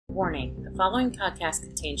Warning, the following podcast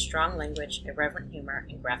contains strong language, irreverent humor,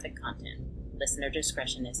 and graphic content. Listener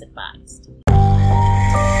discretion is advised.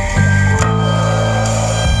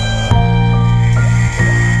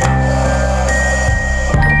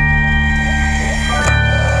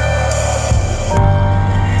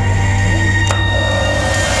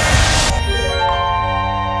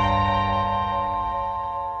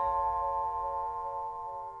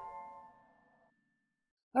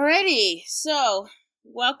 Alrighty, so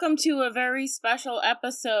welcome to a very special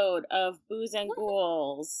episode of Booze and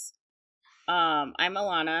Ghouls. I'm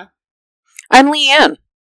Alannah. I'm Leanne.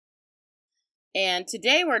 And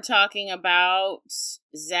today we're talking about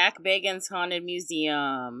Zak Bagans Haunted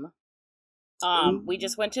Museum. We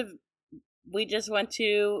just went to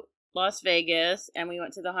Las Vegas and we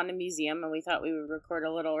went to the Haunted Museum and we thought we would record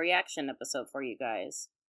a little reaction episode for you guys.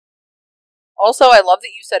 Also, I love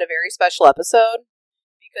that you said a very special episode.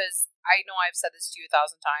 Because I know I've said this to you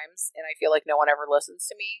 1,000 times, and I feel like no one ever listens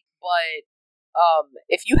to me, but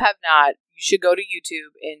if you have not, you should go to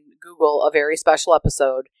YouTube and Google a very special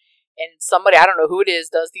episode, and somebody, I don't know who it is,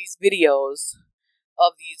 does these videos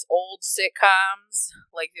of these old sitcoms,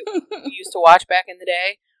 like, that we used to watch back in the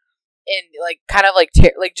day, and, like, kind of, like,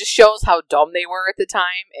 just shows how dumb they were at the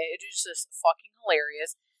time, and it's just fucking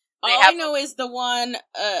hilarious. I know is the one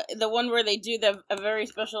where they do a very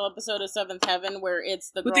special episode of Seventh Heaven where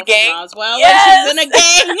it's the girl from Roswell. Yes! And she's in a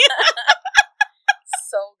gang.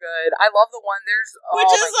 So good. I love the one.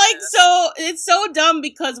 It's so dumb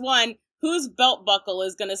because one, whose belt buckle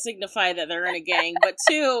is going to signify that they're in a gang, but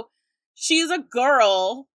two, she's a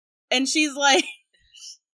girl and she's like,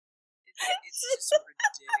 it's just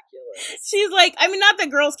ridiculous. She's like, I mean, not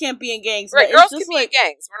that girls can't be in gangs, right? But girls it's just can be in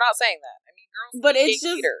gangs. We're not saying that. But it's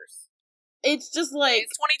just leaders. It's just like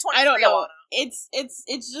it's 2023. I don't know. It's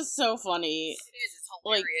just so funny. It is. It's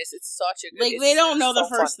hilarious. Like, it's such a good. Like they don't know the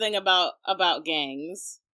first thing about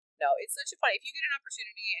gangs. No, it's such a funny. If you get an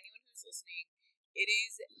opportunity, anyone who's listening, it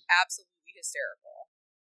is absolutely hysterical.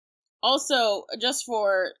 Also, just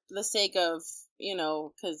for the sake of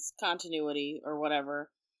because continuity or whatever,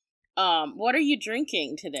 what are you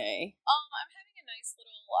drinking today? I'm having a nice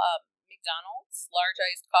little McDonald's large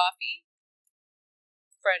iced coffee.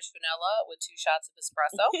 French vanilla with 2 shots of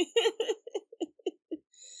espresso.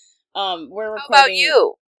 We're recording. How about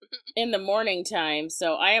you? In the morning time,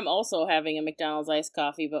 so I am also having a McDonald's iced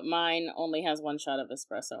coffee, but mine only has 1 shot of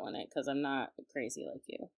espresso in it because I'm not crazy like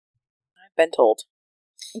you. I've been told.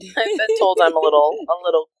 I'm a little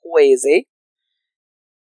crazy.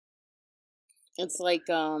 It's like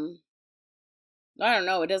I don't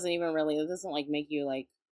know. It doesn't like make you like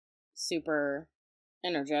super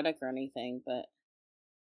energetic or anything, but.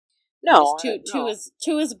 No, two is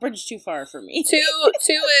a bridge too far for me. Two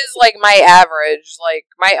is like my average, like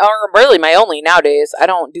my only nowadays. I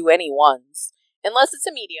don't do any ones unless it's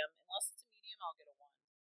a medium. I'll get a 1.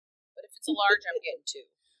 But if it's a large, I'm getting 2.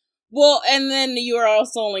 Well, and then you are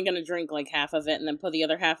also only going to drink like half of it, and then put the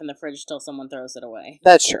other half in the fridge till someone throws it away.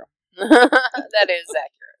 That's true. That is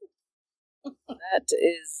accurate. That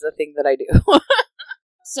is the thing that I do.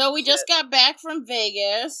 So we just got back from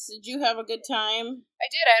Vegas. Did you have a good time? I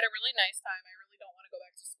did. I had a really nice time. I really don't want to go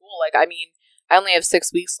back to school. Like, I mean, I only have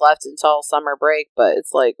 6 weeks left until summer break, but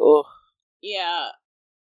it's like, oh. Yeah,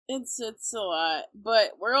 it's a lot.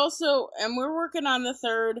 But we're working on the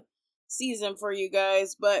 3rd season for you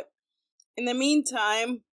guys. But in the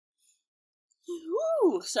meantime,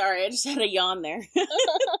 sorry, I just had a yawn there. I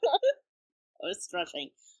was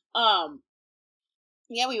stretching.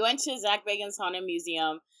 Yeah, we went to Zak Bagans Haunted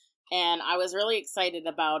Museum, and I was really excited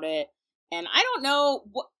about it. And I don't know,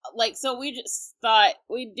 so we just thought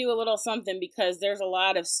we'd do a little something because there's a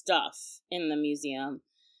lot of stuff in the museum.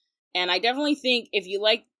 And I definitely think if you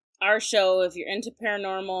like our show, if you're into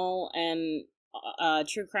paranormal and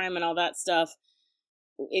true crime and all that stuff,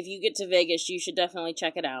 if you get to Vegas, you should definitely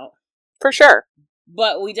check it out. For sure.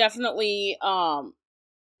 But we definitely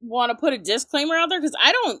want to put a disclaimer out there because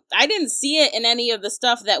I didn't see it in any of the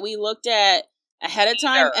stuff that we looked at ahead of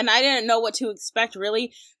time, and I didn't know what to expect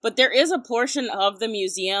really. But there is a portion of the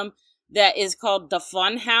museum that is called the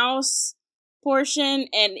Fun House portion,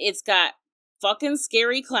 and it's got fucking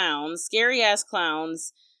scary ass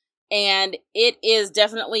clowns, and it is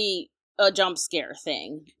definitely a jump scare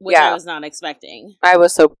thing, which I was not expecting. I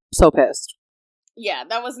was so pissed. Yeah,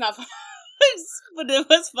 that was not fun. But it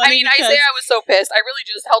was funny. I mean, I say I was so pissed. I really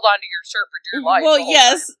just held on to your shirt for dear life. Well,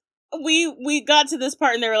 yes. We got to this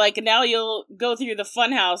part and they were like, now you'll go through the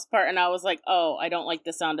funhouse part. And I was like, oh, I don't like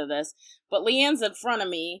the sound of this. But Leanne's in front of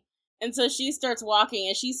me. And so she starts walking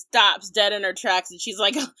and she stops dead in her tracks. And she's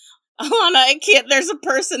like, Alannah, I can't, there's a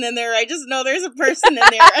person in there. I just know there's a person in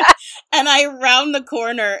there. And I round the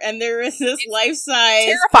corner, and there is this life-size...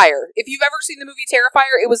 Terrifier. If you've ever seen the movie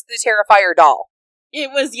Terrifier, it was the Terrifier doll. It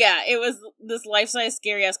was this life-size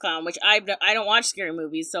scary-ass clown, which I don't watch scary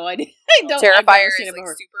movies, so I don't... Terrifier is, like,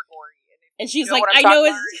 super gory. And she's like, I know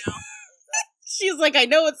it's... She's like, I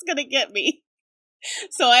know it's gonna get me.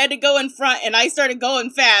 So I had to go in front, and I started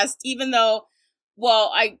going fast, even though,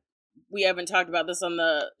 well, we haven't talked about this on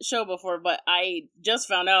the show before, but I just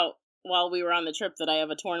found out while we were on the trip that I have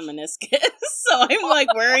a torn meniscus. So I'm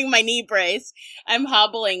like wearing my knee brace. I'm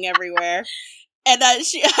hobbling everywhere. And I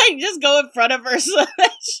just go in front of her so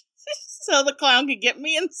the clown could get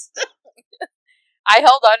me and stuff. I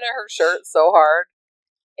held onto her shirt so hard.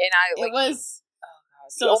 And it was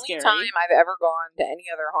so the only scary. time I've ever gone to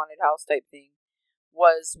any other haunted house type thing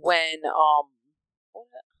was when, I'm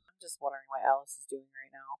just wondering what Alice is doing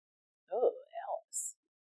right now. Oh, Alice.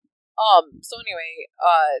 So anyway,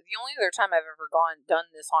 the only other time I've ever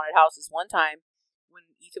done this haunted house is one time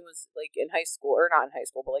when Ethan was, like, in high school, or not in high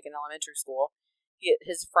school, but, like, in elementary school.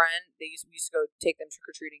 His friend, we used to go take them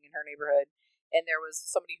trick-or-treating in her neighborhood, and there was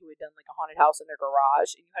somebody who had done, like, a haunted house in their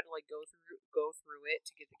garage, and you had to, like, go through it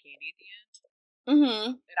to get the candy at the end.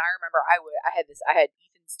 Mm-hmm. And I remember I had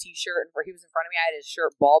Ethan's t-shirt, and he was in front of me, I had his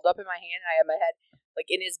shirt balled up in my hand, and I had my head, like,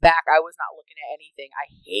 in his back. I was not looking at anything. I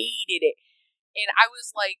hated it. And I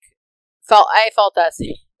was like, I felt that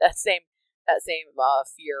same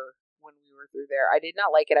fear when we were through there. I did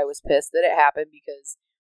not like it. I was pissed that it happened because,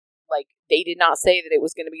 like, they did not say that it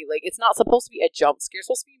was going to be, like, it's not supposed to be a jump scare. It's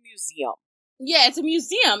supposed to be a museum. Yeah, it's a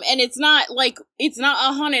museum, and it's not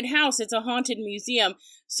a haunted house. It's a haunted museum.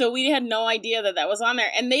 So we had no idea that was on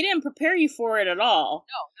there, and they didn't prepare you for it at all.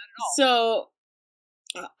 No, not at all.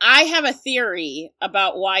 So I have a theory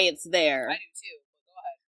about why it's there. I do too.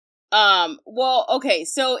 Go ahead. Well, okay,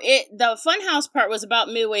 so the funhouse part was about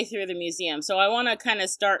midway through the museum, so I want to kind of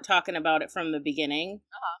start talking about it from the beginning.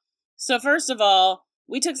 Uh-huh. So first of all,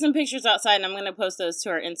 we took some pictures outside, and I'm going to post those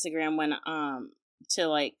to our Instagram when,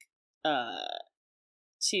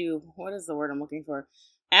 to, what is the word I'm looking for?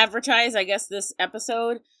 Advertise, I guess, this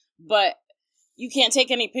episode, but you can't take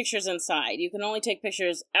any pictures inside. You can only take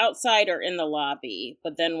pictures outside or in the lobby.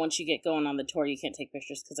 But then once you get going on the tour, you can't take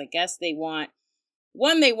pictures because I guess they want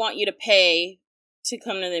you to pay to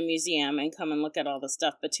come to the museum and come and look at all the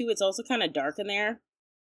stuff. But two, it's also kind of dark in there.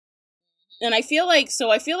 And I feel like,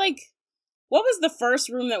 what was the first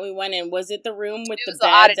room that we went in? Was it the room with the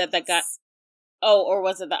bed that got... Oh, or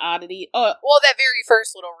was it the oddity? Oh, well, that very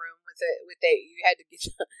first little room you had to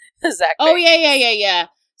get Zak. Oh, yeah.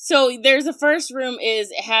 So there's the first room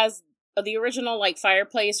it has the original, like,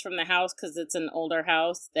 fireplace from the house because it's an older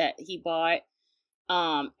house that he bought.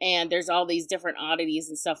 And there's all these different oddities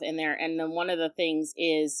and stuff in there. And then one of the things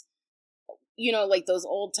is, you know, like those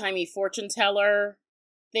old timey fortune teller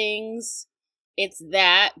things. It's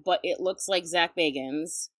that, but it looks like Zak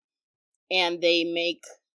Bagans. And they make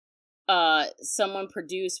someone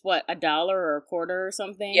produce $1 or a quarter or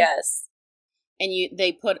something. Yes. And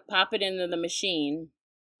they pop it into the machine.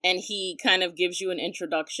 And he kind of gives you an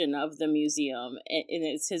introduction of the museum, and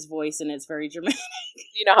it's his voice, and it's very dramatic.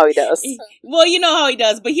 You know how he does. Well, you know how he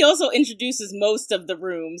does, but he also introduces most of the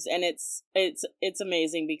rooms, and it's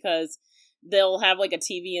amazing because they'll have like a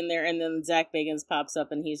TV in there, and then Zak Bagans pops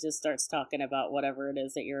up, and he just starts talking about whatever it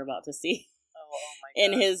is that you're about to see. Oh my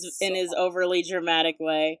God! in his overly dramatic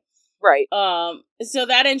way. Right. So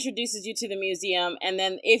that introduces you to the museum, and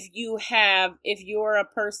then if you're a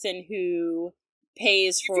person who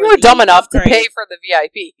pays for, if you were dumb enough to pay for the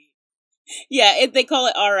VIP. Yeah, they call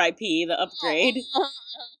it RIP, the upgrade.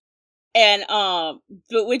 And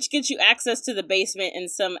but which gets you access to the basement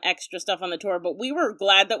and some extra stuff on the tour. But we were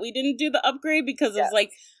glad that we didn't do the upgrade because it was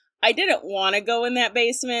like, I didn't want to go in that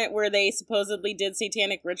basement where they supposedly did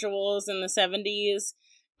satanic rituals in the 70s.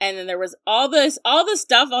 And then there was all the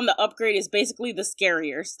stuff on the upgrade is basically the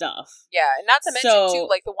scarier stuff. Yeah, and not to mention too,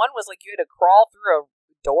 like the one was like you had to crawl through a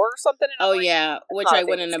door or something. And which I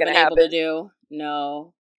wouldn't have been able to do.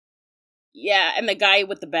 No. Yeah, and the guy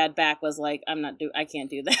with the bad back was like, I can't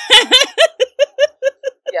do that.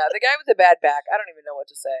 Yeah, the guy with the bad back, I don't even know what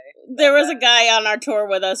to say. There was a guy on our tour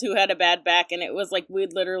with us who had a bad back, and it was like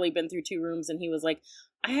we'd literally been through 2 rooms, and he was like,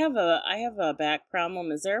 I have a back problem.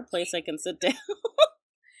 Is there a place I can sit down?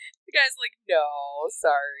 The guy's like, no,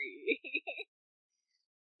 sorry.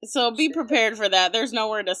 So be prepared for that. There's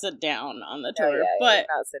nowhere to sit down on the tour. But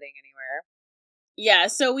you're not sitting anywhere. Yeah,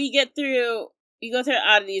 so we go through the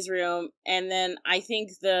oddities room, and then I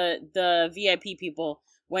think the VIP people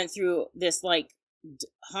went through this like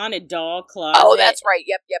haunted doll closet. Oh, that's right.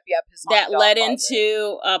 Yep. That led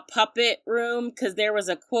into a puppet room, because there was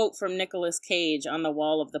a quote from Nicolas Cage on the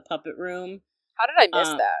wall of the puppet room. How did I miss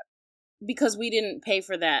that? Because we didn't pay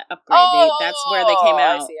for that upgrade. That's where they came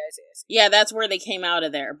out. I see. Yeah, that's where they came out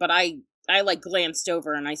of there. But I like glanced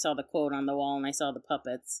over and I saw the quote on the wall and I saw the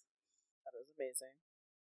puppets. That was amazing.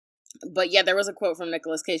 But yeah, there was a quote from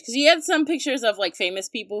Nicolas Cage, because he had some pictures of like famous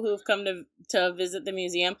people who've come to visit the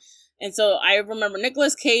museum. And so I remember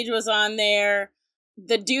Nicolas Cage was on there.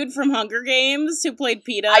 The dude from Hunger Games who played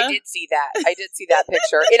PETA. I did see that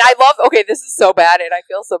picture. And I love, okay, this is so bad, and I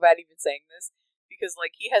feel so bad even saying this, because,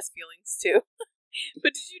 like, he has feelings, too.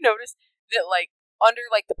 But did you notice that, like, under,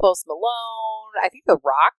 like, the Post Malone, I think The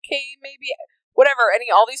Rock came, maybe? Whatever,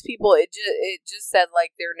 all these people, it just said,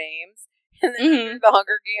 like, their names. And then under the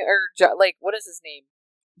Hunger Games, or, like, what is his name?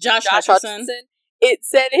 Josh Hutcherson. It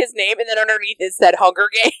said his name, and then underneath it said Hunger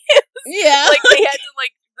Games. Yeah. Like, they had to,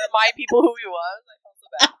 like, remind people who he was. I felt so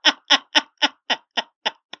bad.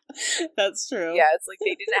 That's true. Yeah, it's like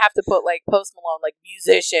they didn't have to put, like, Post Malone, like,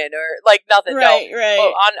 musician, or, like, nothing. Right.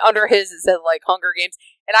 Well, under his, it said, like, Hunger Games.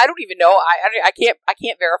 And I don't even know, I can't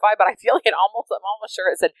verify, but I feel like I'm almost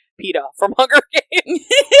sure it said PETA from Hunger Games.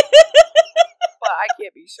 But I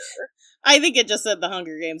can't be sure. I think it just said the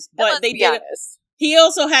Hunger Games. But they did. Honest. He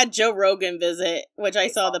also had Joe Rogan visit, which I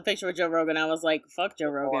saw the picture with Joe Rogan. I was like, fuck Joe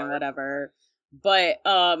Rogan, whatever. But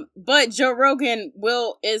Joe Rogan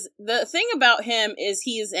is the thing about him is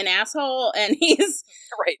he's an asshole, and he's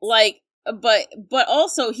right. Like, but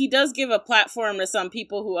also he does give a platform to some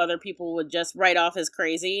people who other people would just write off as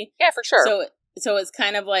crazy. Yeah, for sure. So it's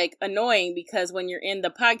kind of like annoying, because when you're in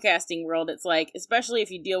the podcasting world, it's like, especially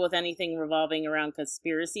if you deal with anything revolving around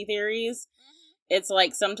conspiracy theories, it's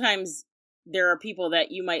like sometimes there are people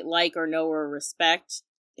that you might like or know or respect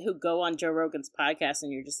who go on Joe Rogan's podcast,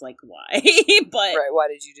 and you're just like, why? But right, why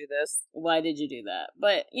did you do this? Why did you do that?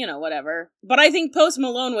 But, whatever. But I think Post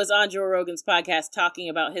Malone was on Joe Rogan's podcast talking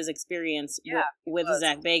about his experience with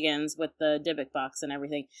Zak Bagans, with the Dybbuk box and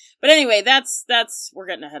everything. But anyway, that's we're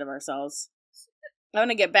getting ahead of ourselves. I want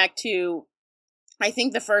to get back to, I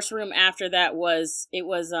think the first room after that was it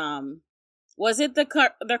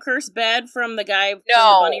the cursed bed from the guy from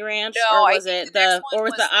the Bunny Ranch? No, or was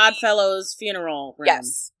the Oddfellows funeral room?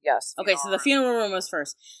 Yes. Okay, so the funeral room was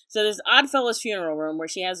first. So there's Oddfellows funeral room where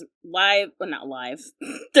she has not live.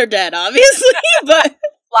 They're dead, obviously, but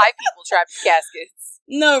live people trapped in caskets.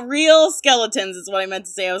 No, real skeletons is what I meant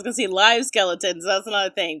to say. I was going to say live skeletons. That's another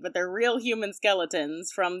thing, but they're real human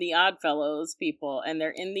skeletons from the Oddfellows people, and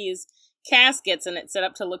they're in these caskets, and it's set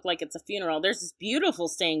up to look like it's a funeral. There's this beautiful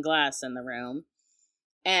stained glass in the room,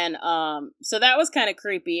 and so that was kind of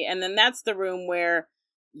creepy. And then that's the room where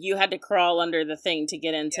you had to crawl under the thing to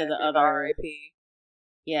get into the other R.I.P.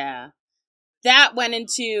 Yeah, that went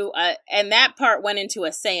into and that part went into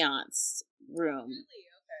a seance room. Really?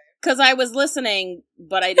 Okay. Because I was listening,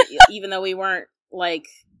 but I even though we weren't like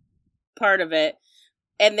part of it.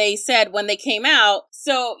 And they said when they came out,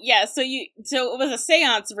 so it was a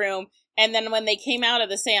seance room. And then when they came out of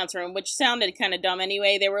the seance room, which sounded kind of dumb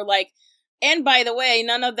anyway, they were like, and by the way,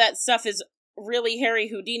 none of that stuff is really Harry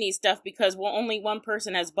Houdini stuff, because only one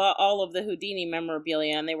person has bought all of the Houdini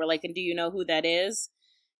memorabilia. And they were like, and do you know who that is?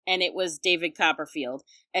 And it was David Copperfield.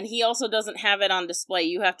 And he also doesn't have it on display.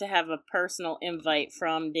 You have to have a personal invite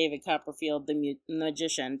from David Copperfield, the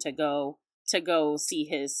magician, to go see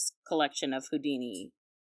his collection of Houdini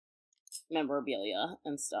memorabilia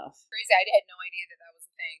and stuff. Crazy. I had no idea that was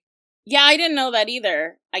a thing. Yeah, I didn't know that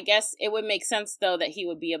either. I guess it would make sense, though, that he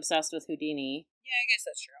would be obsessed with Houdini. Yeah, I guess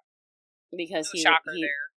that's true. Because no shocker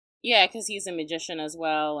there. Yeah, because he's a magician as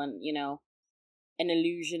well, and, an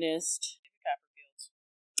illusionist.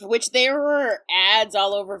 Which there were ads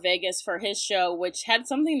all over Vegas for his show, which had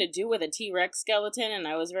something to do with a T-Rex skeleton, and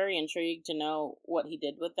I was very intrigued to know what he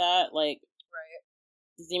did with that. Like, right.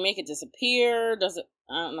 Does he make it disappear?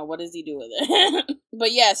 I don't know, what does he do with it?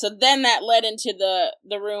 But yeah, so then that led into the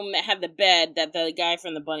room that had the bed that the guy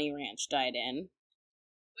from the Bunny Ranch died in.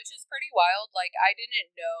 Which is pretty wild. Like, I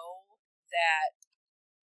didn't know that.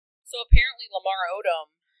 So apparently Lamar Odom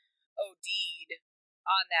OD'd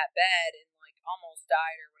on that bed and almost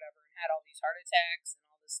died or whatever, and had all these heart attacks and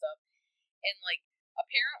all this stuff. And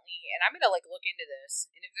apparently, and I'm gonna look into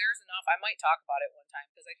this, and if there's enough, I might talk about it one time,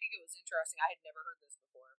 because I think it was interesting. I had never heard this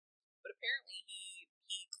before. But apparently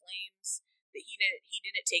he claims that he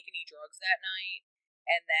didn't take any drugs that night,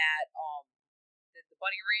 and that the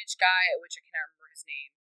Bunny Ranch guy, which I cannot remember his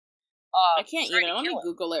name. I can't even. Let me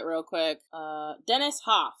Google it real quick. Dennis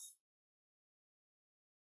Hoff.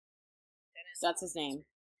 That's his name.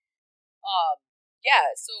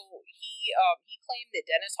 Yeah, so he claimed that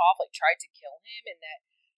Dennis Hoff like tried to kill him, and that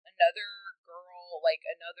another girl, like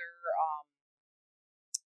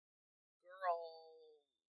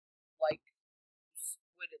like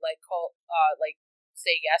would like call like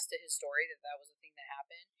say yes to his story that was a thing that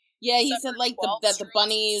happened. Yeah, he said like that the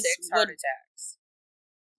bunnies heart attacks.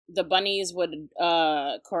 The bunnies would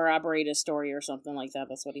corroborate his story or something like that.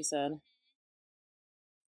 That's what he said.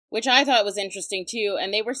 Which I thought was interesting too.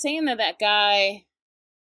 And they were saying that guy,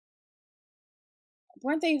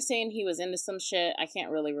 weren't they saying he was into some shit? I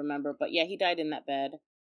can't really remember, but yeah, he died in that bed.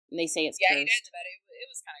 And they say it's cursed. He died in the bed.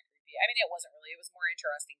 It was kind of creepy. I mean, it wasn't really. It was more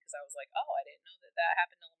interesting because I was like, oh, I didn't know that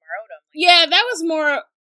happened to Lamar Odom. Like, yeah, that was more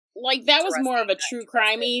like that was more of a true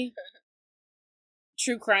crimey,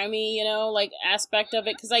 you know, like aspect of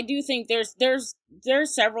it. Because I do think there's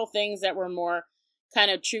several things that were more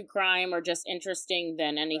kind of true crime or just interesting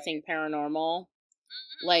than anything paranormal.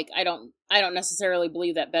 Like I don't necessarily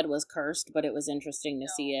believe that bed was cursed, but it was interesting to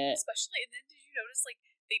see it. Especially, and then did you notice like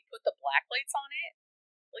they put the black lights on it?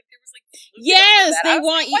 Like there was like yes,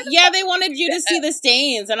 they wanted you to see the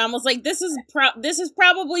stains, and I was like, this is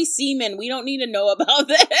probably semen. We don't need to know about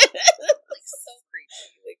this. Like so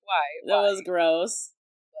creepy. Like why? That was gross.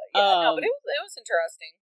 But, yeah, but it was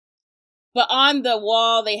interesting. But on the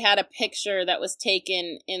wall, they had a picture that was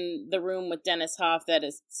taken in the room with Dennis Hoff that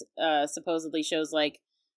is supposedly shows like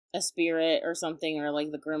a spirit or something, or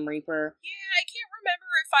like the Grim Reaper. Yeah, I can't remember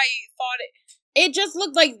if I thought it. It just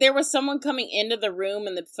looked like there was someone coming into the room,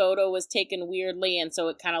 and the photo was taken weirdly, and so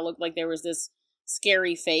it kind of looked like there was this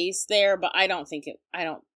scary face there. But I don't think it.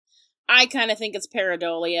 I kind of think it's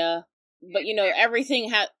pareidolia. But you know, everything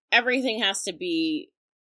has to be,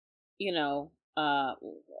 you know.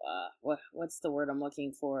 What's the word I'm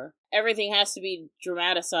looking for? Everything has to be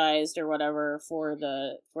dramatized or whatever for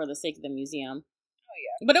the sake of the museum. Oh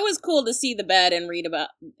yeah. But it was cool to see the bed and read about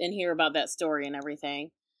and hear about that story and everything.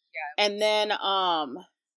 Yeah. And then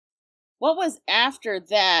what was after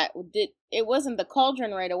that? It wasn't the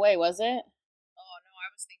cauldron right away, was it? Oh no, I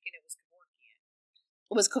was thinking it was Kevorkian.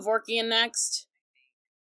 Was Kevorkian next?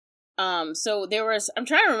 So there was, I'm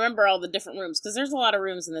trying to remember all the different rooms, because there's a lot of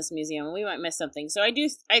rooms in this museum, and we might miss something. So I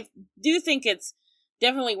do think it's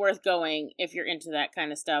definitely worth going if you're into that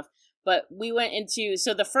kind of stuff. But we went into,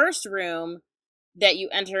 so the first room that you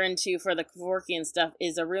enter into for the Kevorkian stuff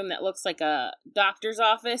is a room that looks like a doctor's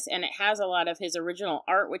office, and it has a lot of his original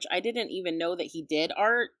art, which I didn't even know that he did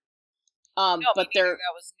art. No, but that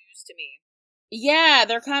was news to me. Yeah,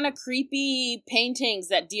 they're kind of creepy paintings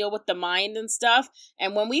that deal with the mind and stuff.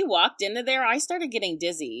 And when we walked into there, I started getting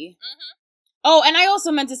dizzy. Mm-hmm. Oh, and I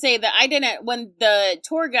also meant to say that when the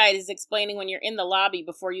tour guide is explaining when you're in the lobby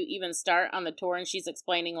before you even start on the tour, and she's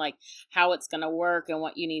explaining like how it's going to work and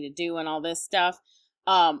what you need to do and all this stuff.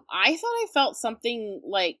 I thought I felt something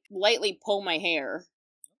like lightly pull my hair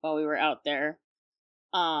while we were out there.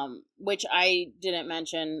 Which I didn't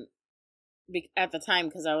mention at the time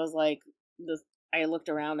because I was like, I looked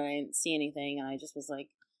around and I didn't see anything, and I just was like,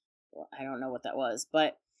 well, I don't know what that was.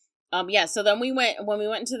 But yeah, so then when we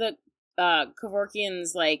went into the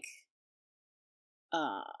Kevorkian's like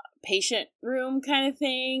patient room kind of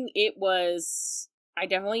thing, I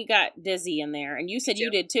definitely got dizzy in there, and you said you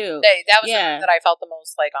did too. That was the room that I felt the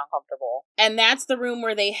most like uncomfortable. And that's the room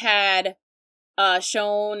where they had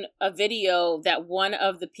shown a video that one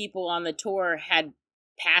of the people on the tour had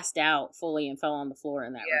passed out fully and fell on the floor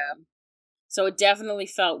in that room. So it definitely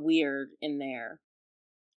felt weird in there.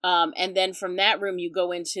 And then from that room, you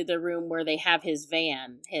go into the room where they have his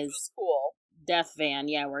van, his cool death van,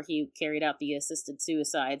 where he carried out the assisted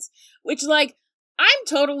suicides. Which, like, I'm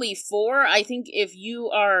totally for. I think if you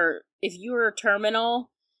are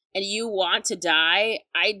terminal and you want to die,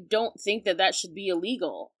 I don't think that should be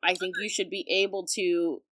illegal. I think you should be able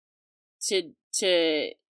to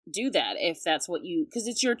do that if that's what you, because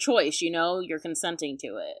it's your choice, you're consenting to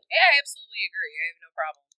it. Yeah, I absolutely agree. I have no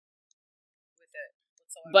problem with it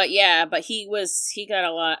whatsoever. But he got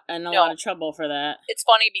a lot of trouble for that. It's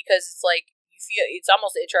funny because it's like you feel it's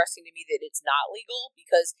almost interesting to me that it's not legal,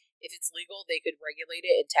 because if it's legal, they could regulate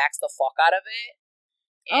it and tax the fuck out of it.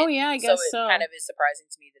 And I guess so. It kind of is surprising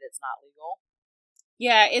to me that it's not legal.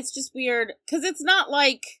 Yeah, it's just weird because it's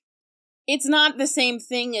not the same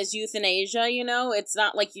thing as euthanasia, It's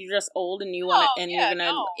not like you're just old and you want to, and you're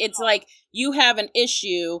gonna. It's like you have an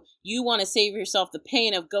issue, you want to save yourself the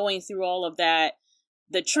pain of going through all of that,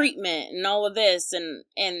 the treatment and all of this, and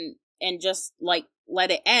just like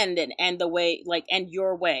let it end and end the way, like end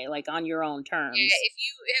your way, like on your own terms. Yeah, if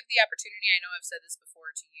you have the opportunity, I know I've said this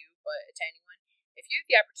before to you, but to anyone, if you have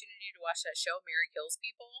the opportunity to watch that show, Mary Kills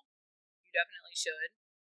People, you definitely should.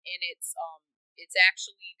 And it's it's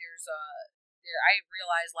actually, I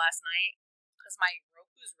realized last night, because my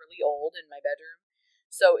Roku is really old in my bedroom,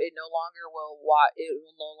 so it no longer will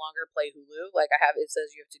play Hulu. Like, it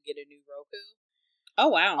says you have to get a new Roku. Oh,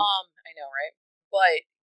 wow. I know, right? But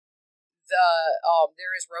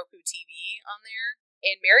there is Roku TV on there,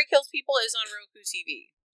 and Mary Kills People is on Roku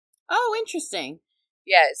TV. Oh, interesting.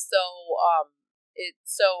 Yeah, so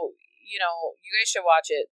you guys should watch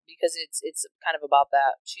it because it's kind of about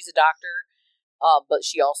that. She's a doctor, but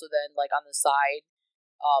she also then, like, on the side,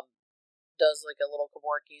 does like a little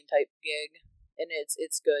Kevorkian type gig, and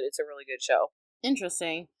it's good. It's a really good show.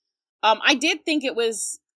 Interesting. I did think it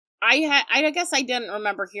was. I guess I didn't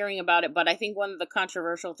remember hearing about it, but I think one of the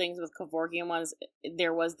controversial things with Kevorkian was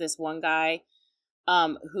there was this one guy,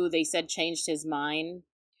 who they said changed his mind.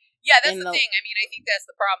 Yeah, that's the thing. I mean, I think that's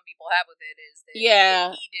the problem people have with it is that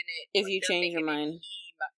he didn't. If you change your mind,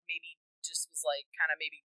 he maybe just was like kind of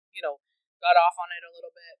maybe got off on it a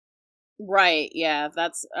little bit. Right. Yeah.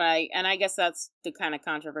 I guess that's the kind of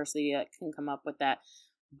controversy that can come up with that.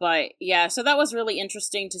 But yeah, so that was really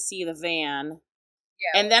interesting to see the van.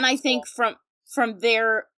 Yeah. And then I think from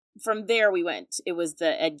there we went. It was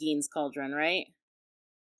the Ed Gein's Cauldron, right?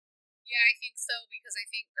 Yeah, I think so because I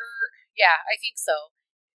think I think so.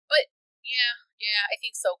 But yeah, I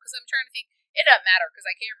think so because I'm trying to think. It doesn't matter because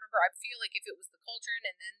I can't remember. I feel like if it was the Cauldron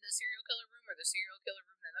and then the serial killer room, or the serial killer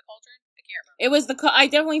room and then the Cauldron, I can't remember. It was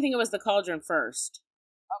I definitely think it was the Cauldron first.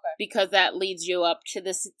 Okay. Because that leads you up to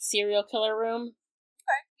the serial killer room.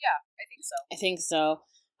 Okay. Yeah, I think so. I think so.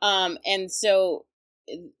 And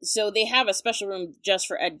so they have a special room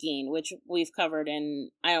just for Ed Gein, which we've covered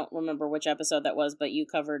in, I don't remember which episode that was, but you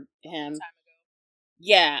covered him. Time ago.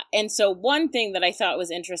 Yeah, and so one thing that I thought was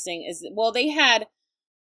interesting is, well, they had,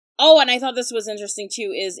 and I thought this was interesting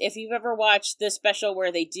too, is if you've ever watched this special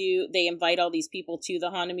where they invite all these people to the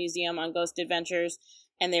Haunted Museum on Ghost Adventures,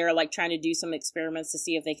 and they're like trying to do some experiments to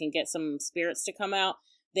see if they can get some spirits to come out.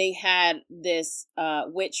 They had this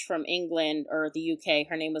witch from England or the UK,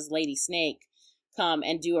 her name was Lady Snake, come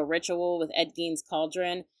and do a ritual with Ed Gein's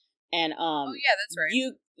Cauldron. And oh yeah, that's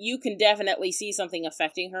right. You can definitely see something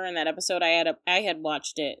affecting her in that episode. I had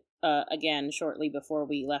watched it again shortly before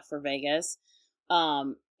we left for Vegas.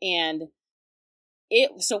 And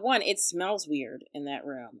it smells weird in that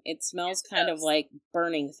room. It smells kind of like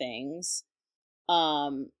burning things.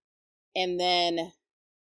 And then,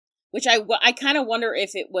 which I kind of wonder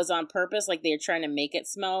if it was on purpose, like they're trying to make it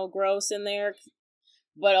smell gross in there.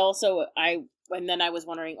 But also and then I was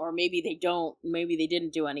wondering, or maybe they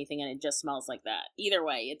didn't do anything and it just smells like that. Either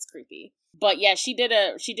way, it's creepy. But yeah, she did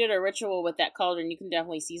a ritual with that cauldron. You can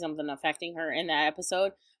definitely see something affecting her in that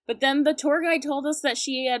episode. But then the tour guide told us that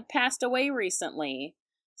she had passed away recently.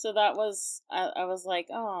 So that was, I was like,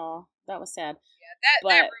 oh, that was sad. Yeah,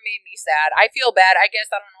 that room made me sad. I feel bad. I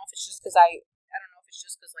guess I don't know if it's just because I don't know if it's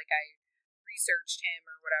just because like I researched him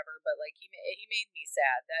or whatever, but like he made me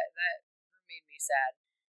sad. That room made me sad.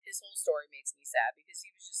 His whole story makes me sad because he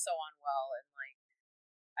was just so unwell and like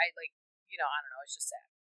I don't know, it's just sad.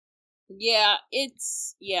 Yeah,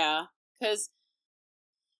 because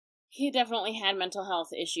he definitely had mental health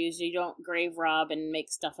issues. You don't grave rob and make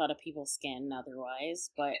stuff out of people's skin otherwise,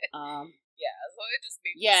 but yeah, so it just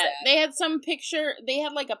made me sad. They had some picture. They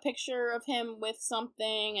had like a picture of him with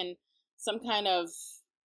something and some kind of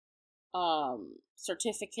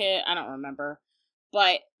certificate. I don't remember,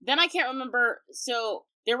 but then I can't remember. So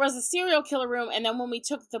there was a serial killer room, and then when we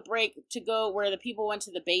took the break to go where the people went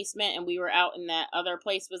to the basement and we were out in that other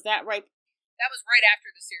place, was that right? That was right after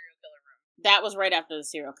the serial killer room. That was right after the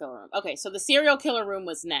serial killer room. Okay, so the serial killer room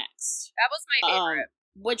was next. That was my favorite.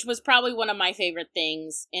 Which was probably one of my favorite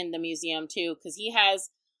things in the museum too, because he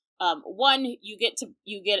has one, you get to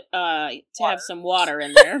have some water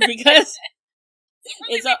in there because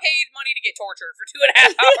we paid money to get tortured for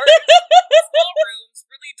 2.5 hours. Small rooms,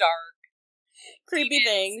 really dark, creepy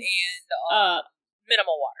things, and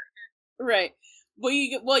minimal water. Right.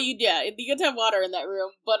 You get to have water in that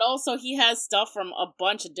room, but also he has stuff from a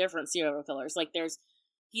bunch of different serial killers. Like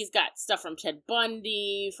he's got stuff from Ted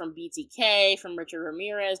Bundy, from BTK, from Richard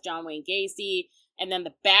Ramirez, John Wayne Gacy, and then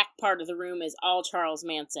the back part of the room is all Charles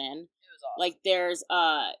Manson. It was awesome. Like there's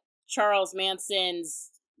Charles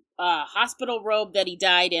Manson's hospital robe that he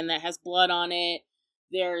died in that has blood on it.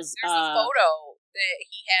 There's a photo that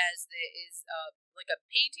he has that is like a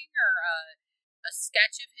painting or a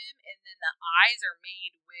sketch of him, and then the eyes are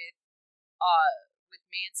made with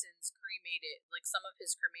Manson's cremated, like some of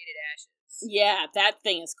his cremated ashes. Yeah, that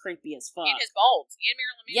thing is creepy as fuck. And his bones, and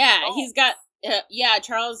Marilyn Manson's bones. He's got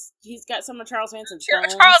he's got some of Charles Manson's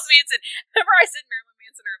bones. Charles Manson. Remember I said Marilyn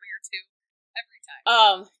Manson earlier too. Every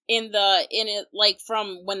time. in it, like,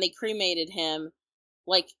 from when they cremated him,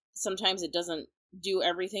 like, sometimes it doesn't do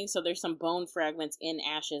everything, so there's some bone fragments in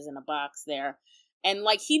ashes in a box there. And,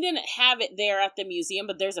 like, he didn't have it there at the museum,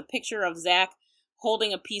 but there's a picture of Zak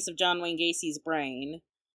holding a piece of John Wayne Gacy's brain,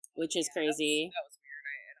 which is crazy. That was weird.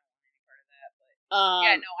 I don't want any part of that, but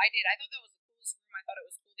yeah, no, I did. I thought that was the coolest room. I thought it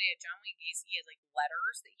was cool. They had John Wayne Gacy had, like,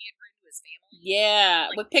 letters that he had written to his family.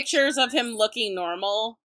 Yeah, like, with pictures of him looking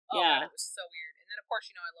normal. Oh, yeah, God, it was so weird. And then, of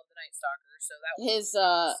course, I love the Night Stalker, so that was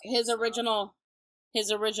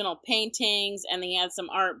his original paintings, and he had some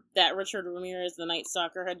art that Richard Ramirez, the Night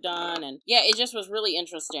Stalker, had done, and yeah, it just was really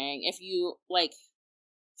interesting. If you, like,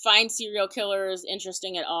 find serial killers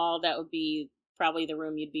interesting at all, that would be probably the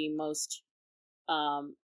room you'd be most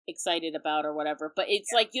excited about or whatever. But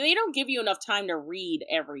it's like, they don't give you enough time to read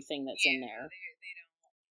everything that's in there. They don't.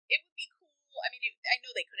 It would be cool. I mean, I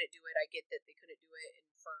know they couldn't do it. I get that they couldn't do it, and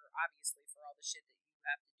obviously for all the shit that you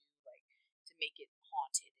have to do, like, to make it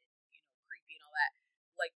haunted and, creepy and all that.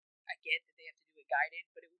 Like, I get that they have to do it guided,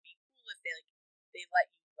 but it would be cool if they let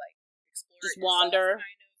you, like, explore just it yourself, wander.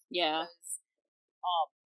 Kind of. Yeah. Because,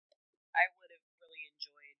 I would have really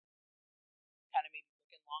enjoyed kind of maybe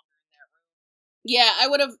looking longer in that room. Yeah,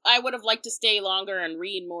 I would have liked to stay longer and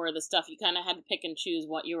read more of the stuff. You kind of had to pick and choose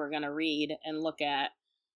what you were going to read and look at.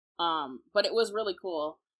 But it was really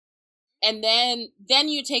cool. And then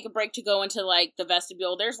you take a break to go into, like, the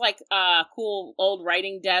vestibule. There's, like, a cool old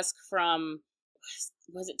writing desk from,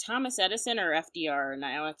 was it Thomas Edison or FDR?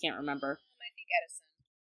 Now I can't remember. I think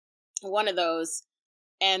Edison. One of those.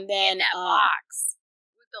 And then that box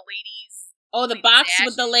with the ladies. Oh, the box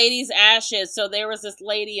with the ladies' ashes. So there was this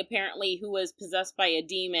lady apparently who was possessed by a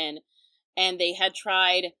demon, and they had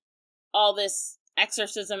tried all this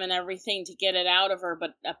exorcism and everything to get it out of her,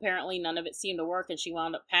 but apparently none of it seemed to work, and she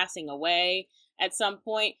wound up passing away at some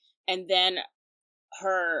point. And then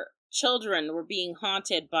her children were being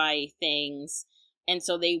haunted by things, and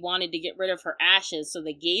so they wanted to get rid of her ashes, so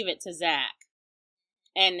they gave it to Zak.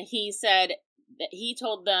 And he said that he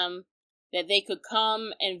told them that they could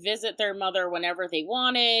come and visit their mother whenever they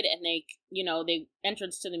wanted, and they, the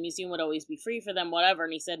entrance to the museum would always be free for them, whatever.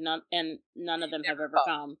 And he said none of them have ever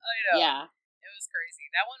come. I know. Yeah. It was crazy.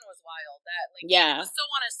 That one was wild. Yeah. It was so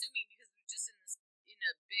unassuming because we were just in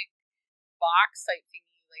a big box type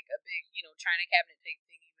thingy, like a big, china cabinet type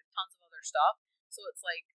thingy with tons of other stuff. So it's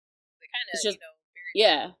like they kind of, very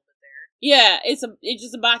yeah. there. Yeah, it's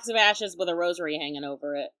just a box of ashes with a rosary hanging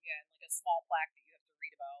over it. Yeah, and like a small plaque that you have to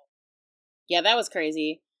read about. Yeah, that was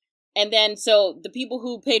crazy. And then, so, the people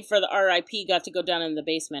who paid for the RIP got to go down in the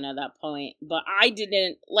basement at that point. But I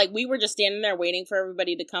didn't, like, we were just standing there waiting for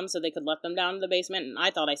everybody to come so they could let them down in the basement. And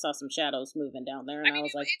I thought I saw some shadows moving down there. And I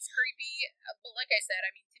was like, it's creepy. But like I said,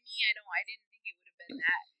 to me, I didn't think it would have been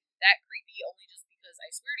that creepy, only just because I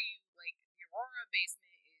swear to you, like, the Aurora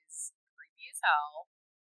basement is creepy as hell.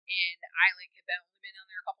 And I, like, have only been down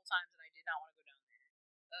there a couple times, and I did not want to go down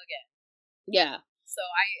there again. Yeah. So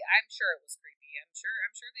I'm sure it was creepy. I'm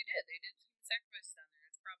sure they did. They did sacrifices down there.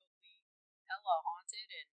 It's probably hella haunted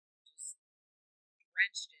and just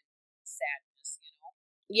drenched in sadness,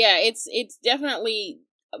 Yeah, it's definitely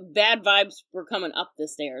bad vibes were coming up the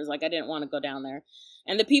stairs. Like, I didn't want to go down there.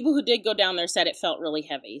 And the people who did go down there said it felt really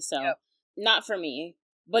heavy. So not for me.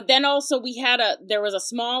 But then also there was a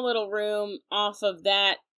small little room off of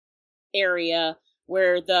that area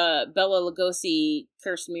where the Bela Lugosi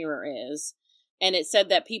cursed mirror is. And it said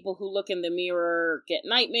that people who look in the mirror get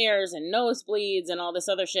nightmares and nosebleeds and all this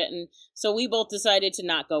other shit. And so we both decided to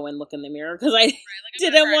not go and look in the mirror because I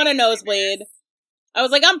didn't want a nosebleed. I was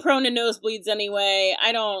like, I'm prone to nosebleeds anyway.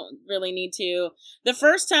 I don't really need to. The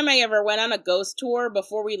first time I ever went on a ghost tour,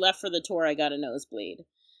 before we left for the tour, I got a nosebleed.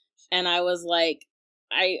 And I was like,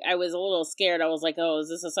 I was a little scared. I was like, oh, is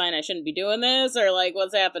this a sign I shouldn't be doing this? Or like,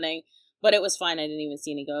 what's happening? But it was fine. I didn't even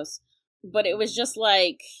see any ghosts. But it was just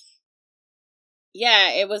like...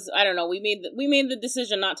 Yeah, it was, I don't know, we made the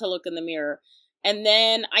decision not to look in the mirror. And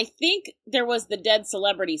then I think there was the dead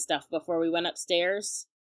celebrity stuff before we went upstairs.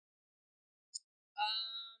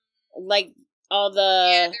 Like all the...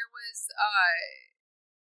 Yeah, there was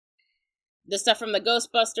the stuff from the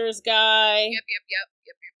Ghostbusters guy.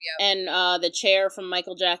 Yep. And the chair from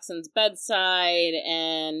Michael Jackson's bedside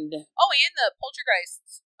and... Oh, and the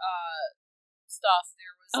poltergeist stuff.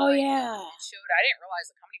 There was yeah. It showed, I didn't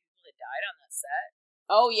realize how many people had died on that set.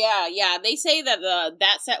 Oh, yeah. They say that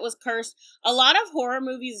that set was cursed. A lot of horror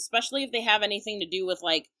movies, especially if they have anything to do with,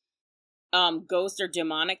 like, ghost or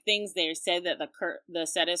demonic things, they say that the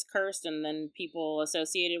set is cursed and then people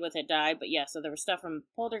associated with it died. But yeah, so there was stuff from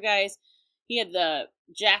Poltergeist. He had the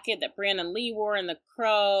jacket that Brandon Lee wore in The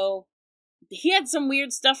Crow. he had some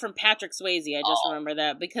weird stuff from Patrick Swayze. I just remember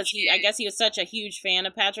that because I guess he was such a huge fan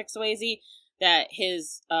of Patrick Swayze that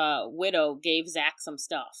his widow gave Zak some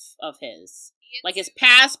stuff of his, like his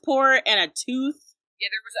passport and a tooth. Yeah,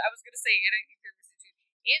 there was. I was gonna say, and I think there was a tooth,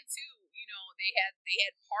 and two. You know, they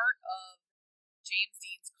had part of James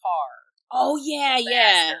Dean's car. Oh yeah,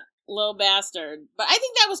 Little Bastard. But I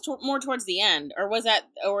think that was more towards the end, or was that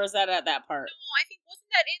at that part? No, I think wasn't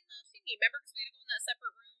that in the thingy? Remember, because we had to go in that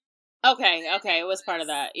separate room. Okay, it was part of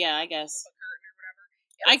that. Yeah, I guess. A curtain or whatever.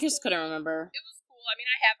 Yeah, I just couldn't remember. It was cool. I mean,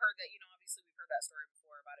 I have heard that. You know, obviously we've heard that story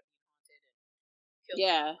before about it being haunted and killed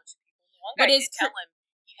a bunch of people. One guy did tell him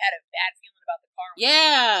he had a bad feeling about the car.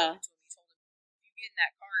 Yeah. He told him, if you get in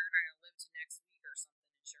that car, you're not gonna live to next week or something.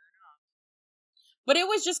 And sure enough. But it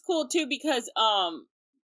was just cool too because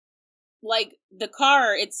like the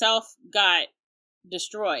car itself got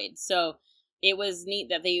destroyed, so it was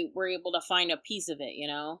neat that they were able to find a piece of it, you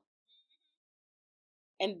know.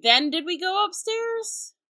 And then did we go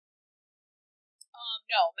upstairs?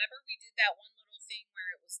 No. Remember we did that one little thing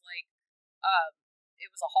where it was like,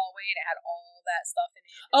 it was a hallway and it had all that stuff in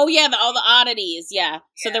it. Oh yeah, all the oddities. Yeah.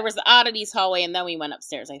 So there was the oddities hallway, and then we went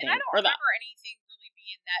upstairs. I think. And I don't remember anything really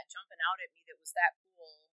being that jumping out at me that was that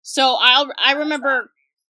cool. So I remember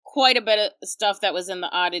quite a bit of stuff that was in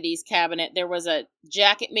the oddities cabinet. There was a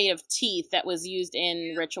jacket made of teeth that was used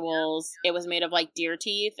in rituals. It was made of like deer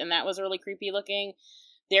teeth, and that was really creepy looking.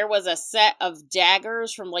 There was a set of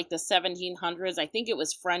daggers from like the 1700s. I think it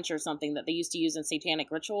was French or something that they used to use in satanic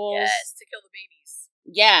rituals. Yes, to kill the babies.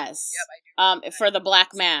 Yes. Yep, I do. For the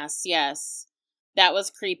Black Mass, yes. That was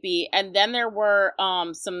creepy. And then there were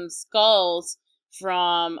some skulls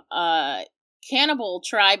from cannibal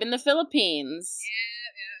tribe in the Philippines.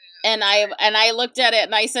 Yeah. And I looked at it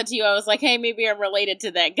and I said to you, I was like, hey, maybe I'm related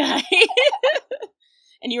to that guy.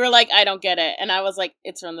 And you were like, I don't get it. And I was like,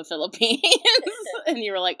 it's from the Philippines. And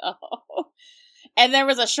you were like, oh. And there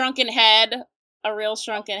was a shrunken head, a real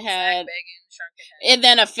shrunken head. Zak Bagans shrunken head. And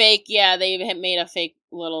then a fake, yeah, they had made a fake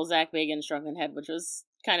little Zak Bagans shrunken head, which was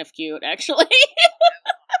kind of cute, actually.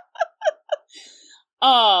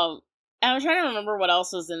 I'm trying to remember what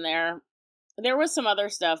else was in there. There was some other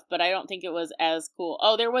stuff, but I don't think it was as cool.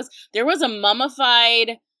 Oh, there was a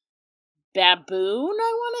mummified baboon,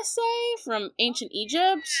 I want to say, from ancient Egypt.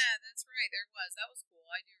 Yeah, that's right. There was. That was cool.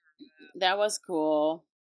 I do remember that. That was cool.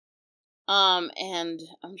 And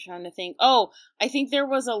I'm trying to think. Oh, I think there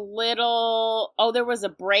was there was a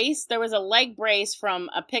brace. There was a leg brace from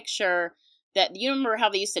a picture that, you remember how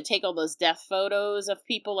they used to take all those death photos of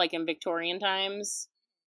people, like in Victorian times?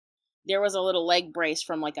 There was a little leg brace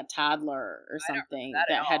from like a toddler or something that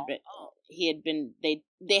had been,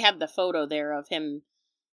 they had the photo there of him.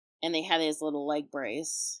 And they had his little leg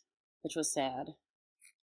brace, which was sad.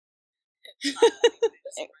 It just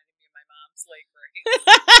reminded me of my mom's leg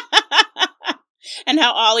brace. And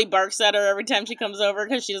how Ollie barks at her every time she comes over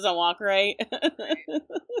because she doesn't walk right.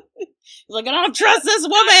 He's like, I don't trust this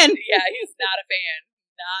woman. Yeah, he's not a fan.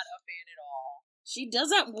 Not a fan at all. She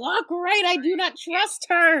doesn't walk right. I do not trust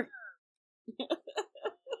her.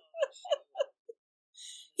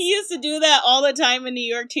 He used to do that all the time in New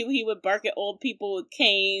York, too. He would bark at old people with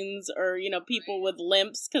canes or, people with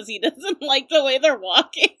limps because he doesn't like the way they're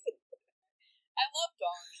walking. I love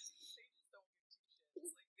dogs.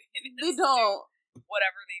 They don't.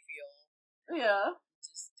 Whatever they feel. Yeah.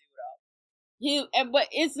 Just do it up. But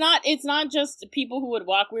it's not just people who would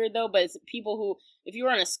walk weird, though, but it's people who, if you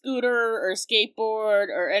were on a scooter or skateboard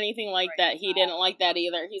or anything like that, he didn't like that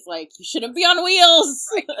either. He's like, you shouldn't be on wheels.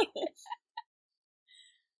 Right.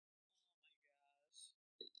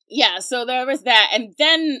 Yeah, so there was that, and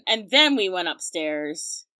then we went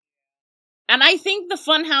upstairs. And I think the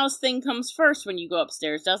funhouse thing comes first when you go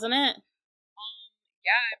upstairs, doesn't it?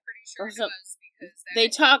 Yeah, I'm pretty sure it does, because they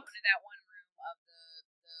talk in that one room of the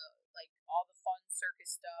like all the fun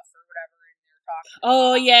circus stuff or whatever, and they're talking.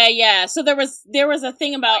 Oh yeah. So there was a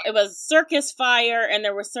thing about it was circus fire, and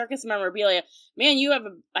there was circus memorabilia. Man,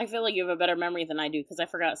 I feel like you have a better memory than I do because I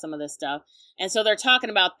forgot some of this stuff. And so they're talking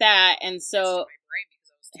about that, and so.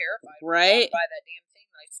 Terrified, right? By that damn thing.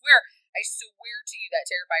 I swear to you that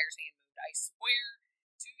Terrifier's hand moved. I swear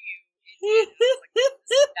to you, it did. Like,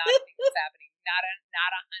 this is not a thing that's happening. Not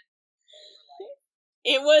a hunt.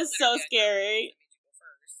 It was so scary.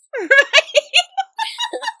 Right?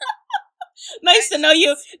 Nice to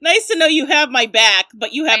know you have my back,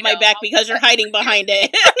 but you have my back because you're hiding behind it.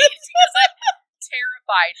 Because I'm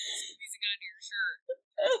terrified squeezing onto your shirt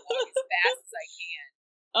as fast as I can.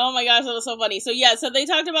 Oh my gosh, that was so funny. So yeah, so they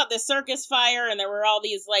talked about this circus fire, and there were all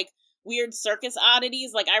these like weird circus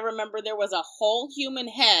oddities. Like I remember there was a whole human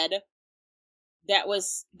head that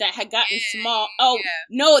had gotten small. Oh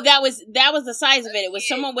no, that was the size of it. It was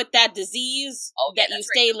someone with that disease that you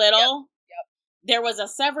stay little. Yep. There was a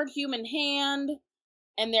severed human hand,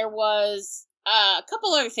 and there was a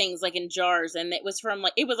couple other things like in jars, and it was from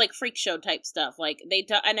like freak show type stuff. Like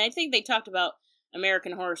and I think they talked about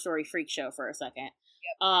American Horror Story Freak Show for a second.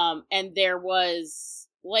 Yep. And there was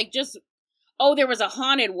like there was a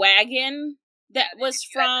haunted wagon that was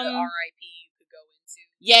from RIP.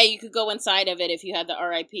 Yeah, you could go inside of it if you had the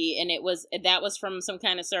RIP, and that was from some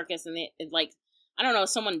kind of circus, and it like, I don't know,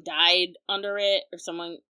 someone died under it, or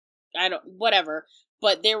someone, whatever,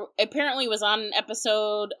 but there apparently was on an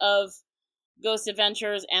episode of Ghost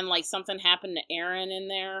Adventures, and like something happened to Aaron in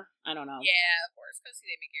there, I don't know. Yeah, of course, because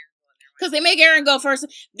they make Aaron go in there. Because they make Aaron go first.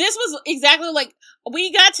 This was exactly like,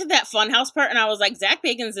 we got to that funhouse part, and I was like, Zak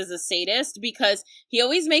Bagans is a sadist, because he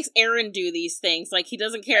always makes Aaron do these things. Like, he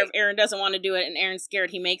doesn't care if Aaron doesn't want to do it, and Aaron's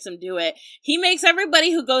scared, he makes him do it. He makes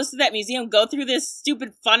everybody who goes to that museum go through this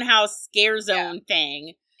stupid funhouse scare zone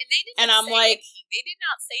thing. And I'm like, they did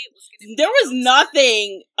not say it was going to be. There was nothing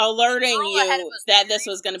alerting you that this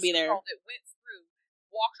was going to be there. That went through,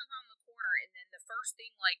 walked around the corner, and then the first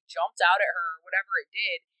thing like jumped out at her, or whatever it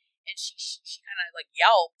did. And she kind of like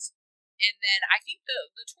yelped, and then I think the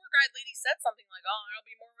tour guide lady said something like, "Oh, there'll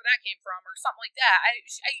be more where that came from," or something like that.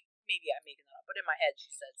 Maybe I'm making that up, but in my head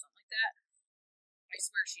she said something like that. I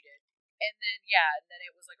swear she did. And then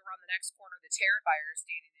it was like around the next corner, the Terrifier is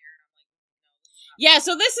standing there, and I'm like, no. Yeah,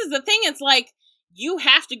 so this is the thing. It's like you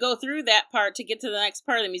have to go through that part to get to the next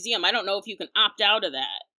part of the museum. I don't know if you can opt out of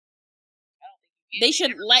that. I don't think you can.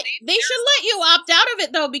 They should let you opt out of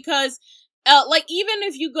it though, because. Like, even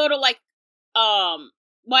if you go to, like, well,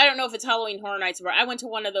 I don't know if it's Halloween Horror Nights, but I went to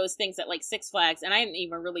one of those things at, like, Six Flags, and I didn't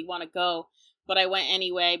even really want to go, but I went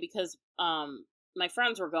anyway, because, my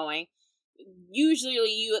friends were going.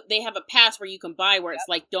 Usually, they have a pass where you can buy where it's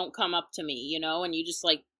like, don't come up to me, you know, and you just,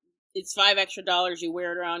 like, it's $5 extra, you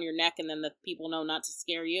wear it around your neck, and then the people know not to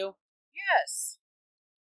scare you. Yes.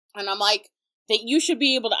 And I'm like, that you should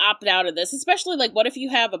be able to opt out of this, especially, like, what if you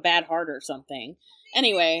have a bad heart or something?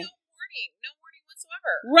 Anyway. No warning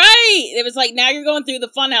whatsoever. Right. It was like, now you're going through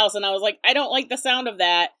the funhouse, and I was like, I don't like the sound of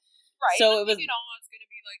that. Right. So it was, it's going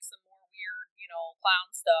to be like some more weird,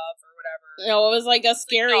 clown stuff or whatever. No, it was like a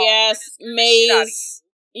scary ass maze.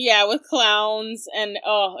 Yeah, with clowns, and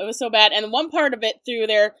it was so bad. And one part of it through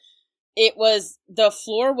there, the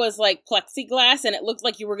floor was like plexiglass, and it looked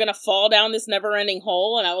like you were gonna fall down this never-ending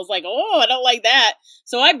hole, and I was like, I don't like that.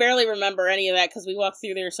 So I barely remember any of that, because we walked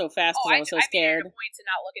through there so fast, because I was so scared. I made a point to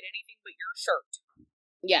not look at anything but your shirt.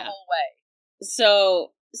 Yeah. The whole way.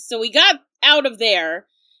 So we got out of there,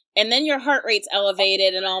 and then your heart rate's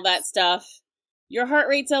elevated and all that stuff. Your heart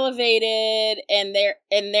rate's elevated, and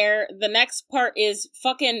the next part is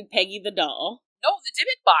fucking Peggy the doll. No, the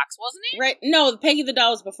Dybbuk box, wasn't it? Right. No, Peggy the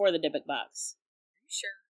doll was before the Dybbuk box. Are you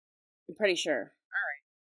sure? I'm pretty sure. Alright.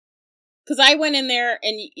 Because I went in there,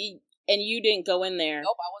 and you didn't go in there.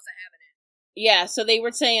 Nope, I wasn't having it. Yeah, so they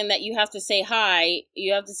were saying that you have to say hi,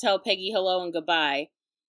 you have to tell Peggy hello and goodbye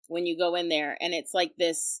when you go in there, and it's like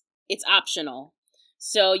this, it's optional.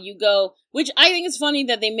 So you go, which I think is funny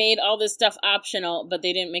that they made all this stuff optional, but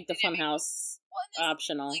they didn't make the funhouse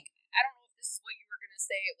optional. Like, I don't know if this is what you were going to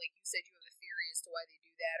say, like you said you have a theory as to why they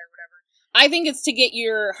do that or whatever. I think it's to get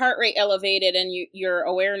your heart rate elevated and your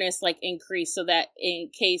awareness like increased, so that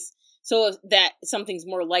that something's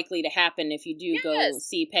more likely to happen if you do go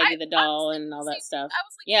see Peggy the doll and all that stuff. I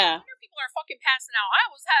was like, yeah. I wonder if people are fucking passing out. I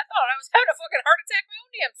thought I was having a fucking heart attack my own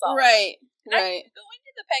damn self. Right. I didn't go into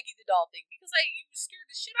the Peggy the doll thing because you scared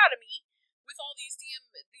the shit out of me with all these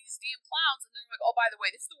damn clowns, and they're like, oh, by the way,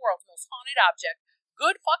 this is the world's most haunted object.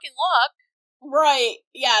 Good fucking luck. Right.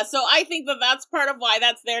 Yeah. So I think that's part of why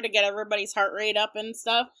that's there, to get everybody's heart rate up and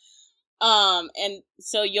stuff. And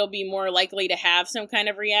so you'll be more likely to have some kind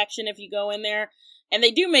of reaction if you go in there. And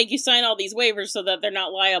they do make you sign all these waivers so that they're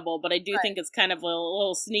not liable, but I do think it's kind of a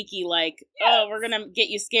little sneaky, like, oh, we're gonna get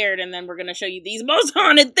you scared, and then we're gonna show you these most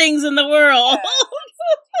haunted things in the world.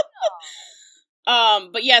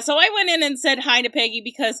 But yeah, so I went in and said hi to Peggy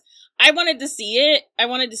because I wanted to see it. I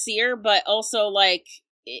wanted to see her, but also, like,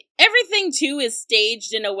 everything, too, is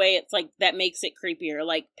staged in a way it's, like, that makes it creepier.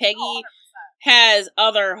 Like, Peggy has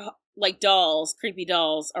other, like, dolls, creepy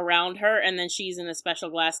dolls around her, and then she's in a special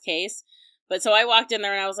glass case. But so I walked in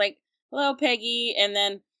there and I was like, hello, Peggy. And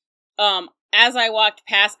then, as I walked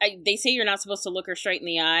past, they say you're not supposed to look her straight in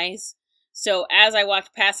the eyes. So as I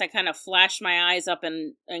walked past, I kind of flashed my eyes up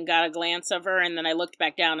and got a glance of her. And then I looked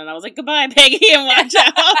back down and I was like, goodbye, Peggy, and watch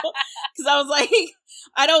out. Cause I was like,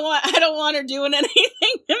 I don't want her doing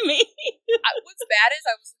anything to me. What's bad is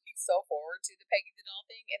I was looking so forward to the Peggy the Doll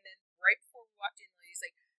thing, and then right before we walked in, he's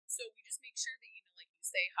like, so we just make sure that, you know, like, you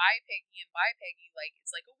say hi, Peggy, and bye, Peggy, like,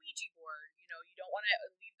 it's like a Ouija board, you know, you don't want to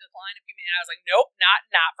leave the line if you mean. I was like, nope, not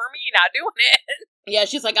for me, not doing it. Yeah,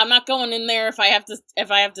 she's like, I'm not going in there if I have to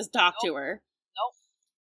talk to her.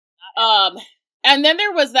 Nope. And then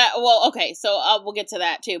there was that, well, okay, so we'll get to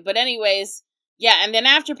that too, but anyways, yeah, and then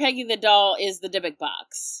after Peggy the Doll is the Dybbuk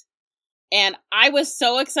box. And I was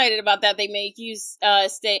so excited about that. They make you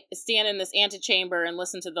stand in this antechamber and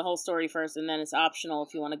listen to the whole story first, and then it's optional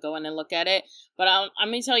if you want to go in and look at it. But I'm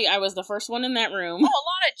going to tell you, I was the first one in that room. Oh,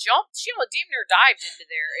 Alannah jumped. She damn near dived into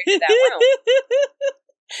that room.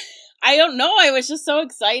 I don't know. I was just so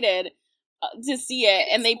excited to see it.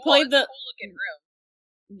 And they played the cool-looking room.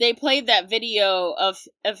 They played that video of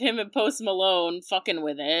him and Post Malone fucking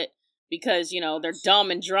with it. Because, you know, they're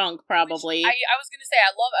dumb and drunk, probably. I was gonna say,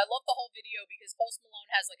 I love the whole video because Post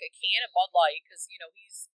Malone has, like, a can of Bud Light, because, you know,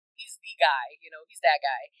 he's the guy, you know, he's that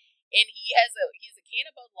guy. And he has a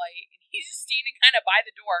can of Bud Light, and he's just standing kind of by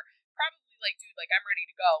the door, probably like, dude, like, I'm ready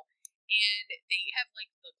to go. And they have,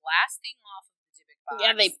 like, the glass thing off of the Dybbuk box.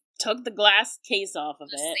 Yeah, they took the glass case off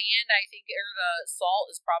of it. The sand, I think, or the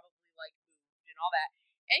salt is probably, like, moved and all that.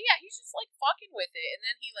 And yeah, he's just, like, fucking with it. And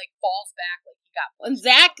then he, like, falls back like he got pushed.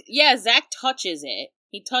 And Zak touches it.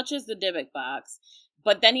 He touches the Dybbuk box.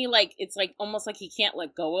 But then he, like, it's, like, almost like he can't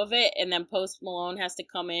let go of it. And then Post Malone has to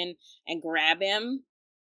come in and grab him.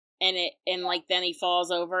 And like, then he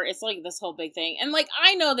falls over. It's, like, this whole big thing. And, like,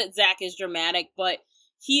 I know that Zak is dramatic, but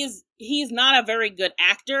he's not a very good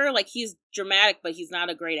actor. Like, he's dramatic, but he's not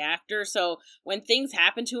a great actor. So when things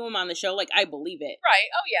happen to him on the show, like, I believe it. Right.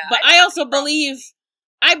 Oh, yeah. But I also believe...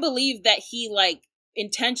 I believe that he, like,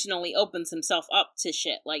 intentionally opens himself up to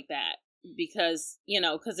shit like that. Because, you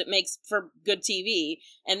know, because it makes for good TV.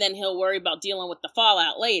 And then he'll worry about dealing with the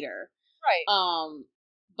fallout later. Right.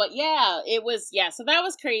 But yeah, it was, so that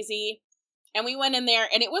was crazy. And we went in there,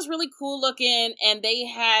 and it was really cool looking. And they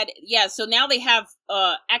had, so now they have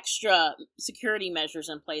extra security measures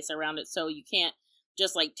in place around it. So you can't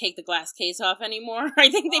just, like, take the glass case off anymore.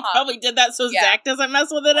 I think they probably did that so Zak doesn't mess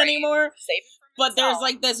with it anymore. Save it. But there's,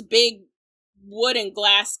 like, this big wood and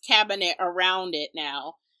glass cabinet around it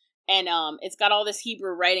now. And it's got all this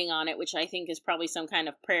Hebrew writing on it, which I think is probably some kind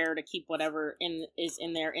of prayer to keep whatever is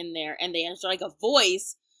in there. And they have, like, a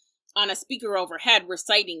voice on a speaker overhead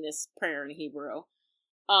reciting this prayer in Hebrew.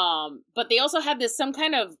 But they also had some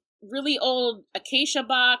kind of really old acacia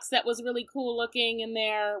box that was really cool looking in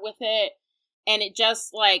there with it. And it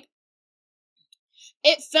just, like...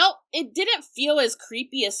 It didn't feel as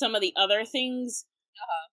creepy as some of the other things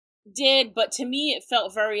did, but to me it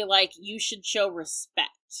felt very like you should show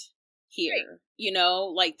respect here. Right. You know,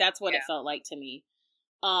 like that's what it felt like to me.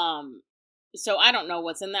 So I don't know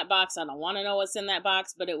what's in that box. I don't want to know what's in that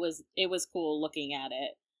box, but it was cool looking at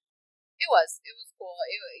it. It was cool.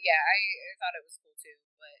 I thought it was cool too.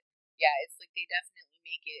 But yeah, it's like they definitely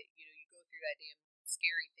make it, you know, you go through that damn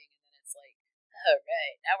scary thing and then it's like, all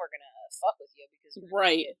right, now we're gonna fuck with you because we're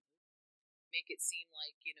gonna make it seem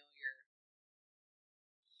like, you know, you're.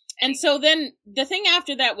 And so then the thing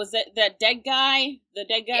after that was that dead guy's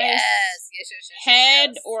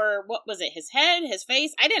head, or what was it? His head, his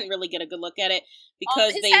face. I didn't really get a good look at it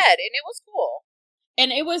because his head, and it was cool.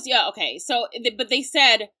 And it was okay. So, but they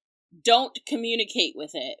said don't communicate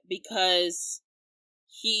with it because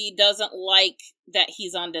he doesn't like that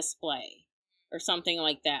he's on display or something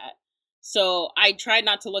like that. So I tried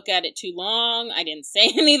not to look at it too long. I didn't say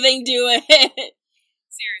anything to it.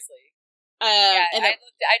 Seriously. And I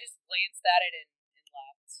just glanced at it and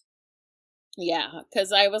left. Yeah,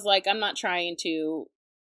 because I was like, I'm not trying to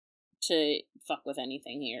fuck with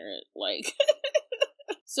anything here. Like,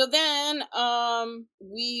 so then,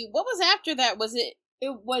 what was after that? Was it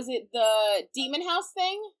the demon house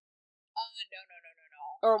thing?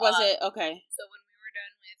 No. Or was it, okay. So when we were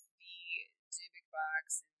done with the Dybbuk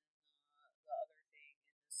box and the other thing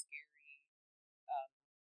and the scary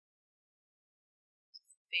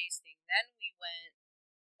face thing, then we went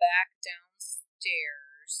back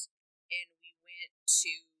downstairs and we went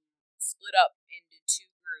to split up into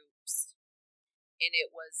two groups, and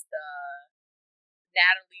it was the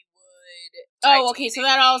Natalie Wood. Oh, okay, so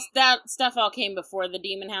that stuff all came before the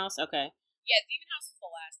demon house? Okay. Yeah, demon house was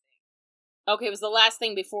the last thing. Okay, it was the last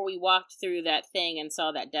thing before we walked through that thing and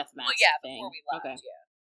saw that death mask thing. Before we left, okay.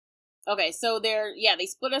 Okay, so they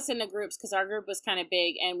split us into groups because our group was kind of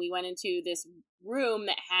big, and we went into this room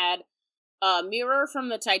that had a mirror from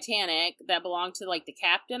the Titanic that belonged to, like, the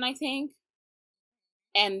captain, I think.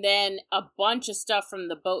 And then a bunch of stuff from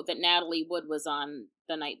the boat that Natalie Wood was on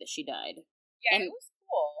the night that she died. Yeah, and it was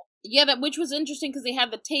cool. Yeah, which was interesting because they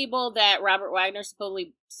had the table that Robert Wagner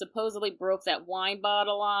supposedly broke that wine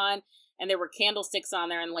bottle on, and there were candlesticks on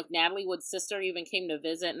there, and like Natalie Wood's sister even came to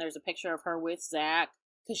visit, and there's a picture of her with Zak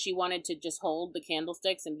because she wanted to just hold the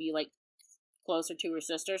candlesticks and be like closer to her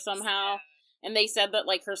sister somehow. And they said that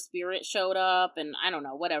like her spirit showed up, and I don't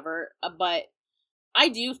know, whatever. But I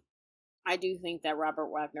do think that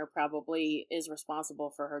Robert Wagner probably is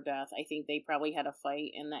responsible for her death. I think they probably had a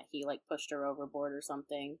fight and that he like pushed her overboard or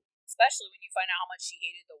something. Especially when you find out how much she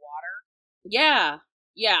hated the water. Yeah.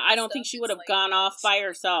 Yeah, I don't think she would have gone off by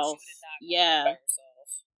herself. Yeah. By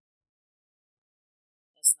herself.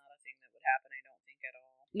 That's not a thing that would happen, I don't think, at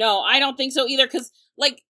all. No, I don't think so either, because,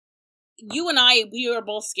 like, you and I, we were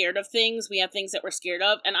both scared of things. We have things that we're scared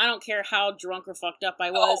of, and I don't care how drunk or fucked up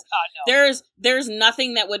I was. Oh, God, no. There's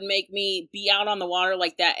nothing that would make me be out on the water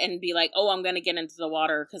like that and be like, oh, I'm going to get into the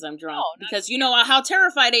water because I'm drunk. No, because you know how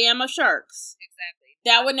terrified I am of sharks. Exactly.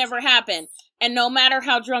 That would never happen. And no matter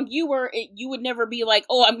how drunk you were, you would never be like,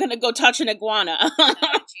 oh, I'm going to go touch an iguana. Not a chance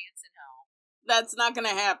in hell. That's not going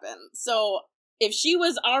to happen. So if she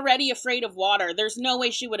was already afraid of water, there's no way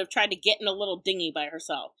she would have tried to get in a little dinghy by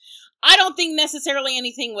herself. I don't think necessarily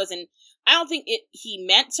anything I don't think he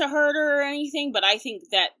meant to hurt her or anything, but I think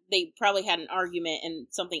that they probably had an argument and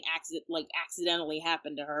something accidentally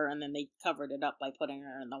happened to her, and then they covered it up by putting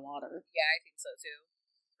her in the water. Yeah, I think so too.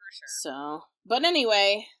 For sure. So, but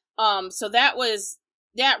anyway, so that was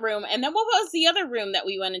that room, and then what was the other room that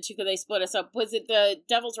we went into because they split us up? Was it the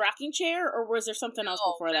Devil's Rocking Chair, or was there something else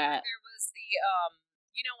before that? There was the,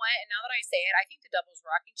 you know what, and now that I say it, I think the Devil's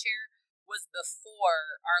Rocking Chair was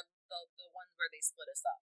before the one where they split us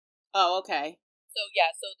up. Oh, okay. So,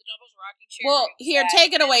 yeah, so the Devil's Rocking Chair. Well, here,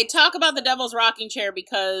 take it away. Talk about the Devil's Rocking Chair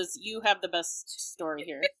because you have the best story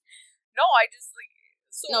here. No, I just, like...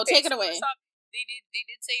 So, no, take it away. Off, they did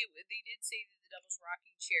say that the Devil's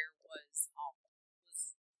Rocking Chair was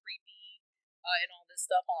creepy and all this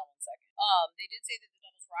stuff. Hold on 1 second. They did say that the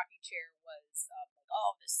Devil's Rocking Chair was, like,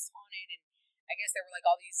 oh, this is haunted, and I guess there were like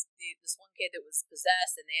all this one kid that was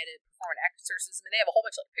possessed, and they had to perform an exorcism, and they have a whole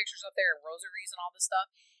bunch of like pictures up there and rosaries and all this stuff.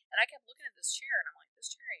 And I kept looking at this chair, and I'm like,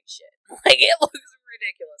 this chair ain't shit. Like, it looks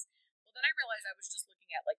ridiculous. Well, then I realized I was just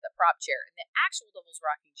looking at like the prop chair, and the actual Devil's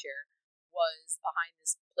Rocking Chair was behind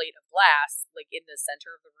this plate of glass, like in the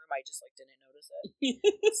center of the room. I just like didn't notice it.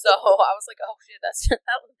 So I was like, oh shit, that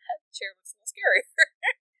chair looks a little scary.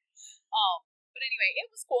 But anyway, it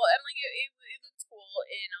was cool, and like it looks cool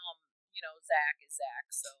in Zak is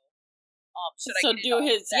Zak, so should I do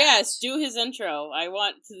his intro. I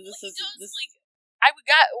want to this like, is this like so I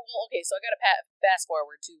got to fast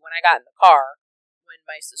forward to when I got in the car when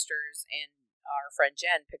my sisters and our friend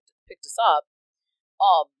Jen picked us up.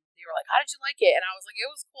 They were like, how did you like it? And I was like, it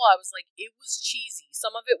was cool. I was like, it was cheesy.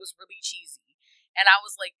 Some of it was really cheesy. And I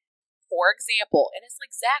was like, for example, and it's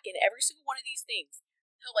like Zak in every single one of these things,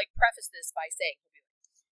 he'll like preface this by saying, he'll be like,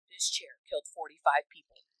 this chair killed 45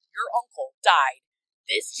 people. Your uncle died.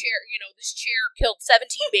 This chair killed 17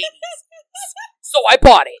 babies. So I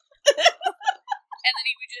bought it. And then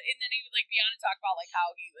he would like be on and talk about like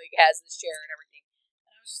how he like has this chair and everything.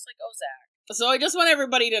 And I was just like, oh, Zak. So I just want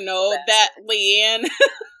everybody to know that Leanne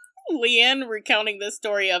recounting this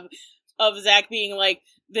story of Zak being like,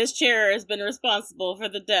 this chair has been responsible for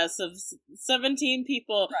the deaths of 17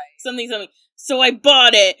 people, right. something. So I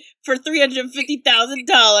bought it for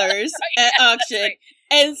 $350,000 at auction. Right.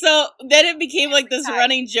 And so then it became like this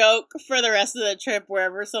running joke for the rest of the trip.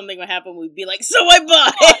 Wherever something would happen, we'd be like, so I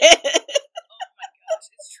bought it. Oh my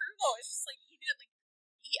gosh, it's true though. It's just like he did like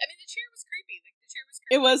the chair was creepy. Like the chair was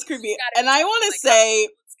creepy. It was creepy. And I want to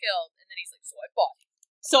say, killed, and then he's like, so I bought it.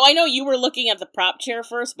 So I know you were looking at the prop chair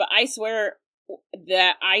first, but I swear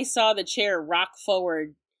that I saw the chair rock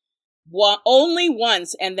forward only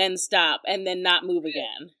once and then stop and then not move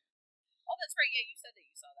again. Oh, that's right. Yeah, you said that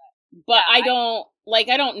you saw that. But yeah,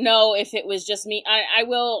 I don't know if it was just me. I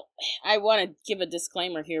want to give a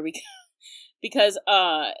disclaimer here because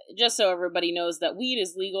just so everybody knows that weed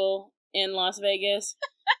is legal in Las Vegas.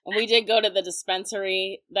 And we did go to the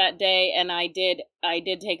dispensary that day, and I did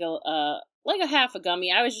take a half a gummy.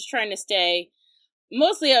 I was just trying to stay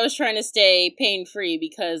pain-free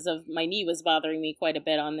because of my knee was bothering me quite a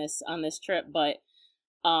bit on this trip. But,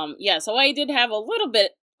 yeah, so I did have a little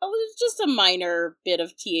bit, just a minor bit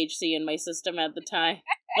of THC in my system at the time.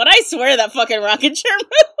 But I swear that fucking rocket chair moved.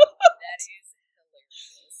 That is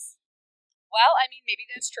hilarious. Well, I mean, maybe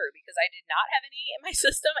that's true because I did not have any in my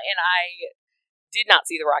system and I did not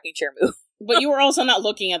see the rocking chair move. But you were also not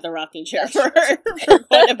looking at the rocking chair for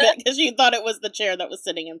quite a bit, because you thought it was the chair that was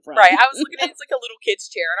sitting in front. Right, I was looking at it's like a little kid's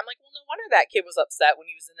chair, and I'm like, well, no wonder that kid was upset when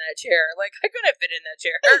he was in that chair. Like, I couldn't fit in that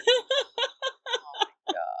chair. Oh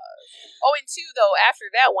my gosh. Oh, and two, though, after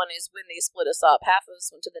that one is when they split us up. Half of us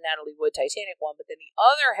went to the Natalie Wood Titanic one, but then the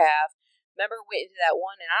other half, remember, went into that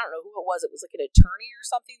one, and I don't know who it was like an attorney or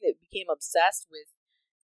something that became obsessed with,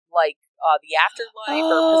 like, the afterlife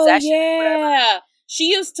or possession or whatever.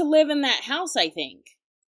 She used to live in that house, I think.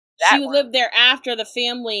 She lived there after the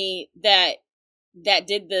family that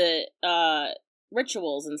did the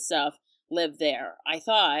rituals and stuff lived there, I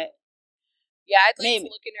thought. Yeah, I'd like to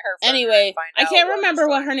look into her further. Anyway, I can't remember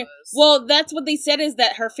what her name was. Well, that's what they said, is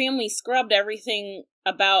that her family scrubbed everything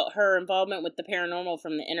about her involvement with the paranormal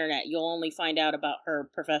from the internet. You'll only find out about her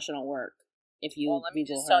professional work if you Well, let me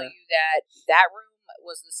Google just tell you that room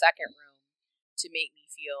was the second room to make me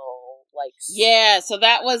feel like, yeah, so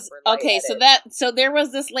that was okay. So there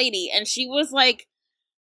was this lady, and she was like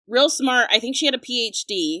real smart. I think she had a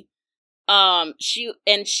PhD.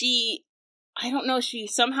 She I don't know, she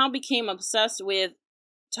somehow became obsessed with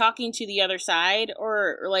talking to the other side,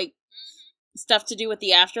 or like stuff to do with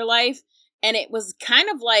the afterlife. And it was kind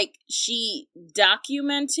of like she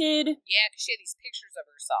documented. Yeah, because she had these pictures of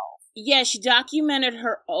herself. Yeah, she documented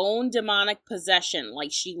her own demonic possession.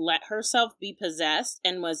 Like, she let herself be possessed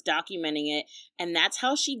and was documenting it. And that's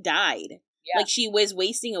how she died. Yeah. Like, she was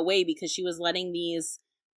wasting away because she was letting these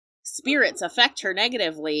spirits affect her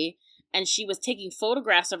negatively. And she was taking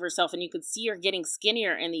photographs of herself, and you could see her getting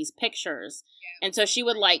skinnier in these pictures. Yeah. And so she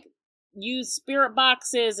would, like, use spirit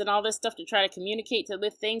boxes and all this stuff to try to communicate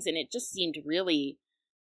with things, and it just seemed really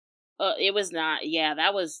it was not,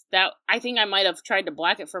 that I think I might have tried to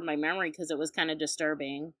block it from my memory because it was kind of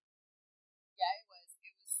disturbing. Yeah, it was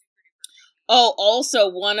super duper. Oh, also,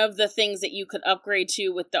 one of the things that you could upgrade to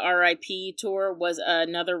with the RIP tour was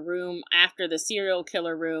another room after the serial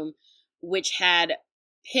killer room, which had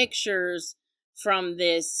pictures from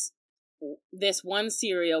this one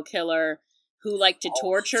serial killer who liked to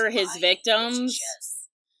torture his victims. Yes.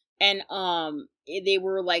 And they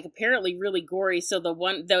were like apparently really gory. So the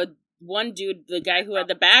one dude, the guy who had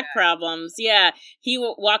the back problems, he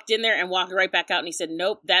walked in there and walked right back out, and he said,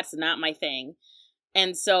 "Nope, that's not my thing."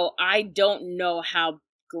 And so I don't know how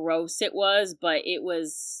gross it was, but it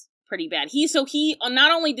was pretty bad. He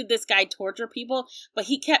not only did this guy torture people, but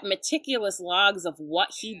he kept meticulous logs of what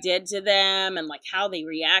he did to them and like how they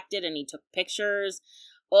reacted, and he took pictures.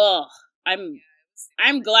 Ugh.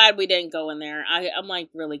 I'm glad we didn't go in there. I'm like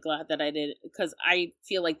really glad that I did, because I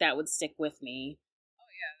feel like that would stick with me. Oh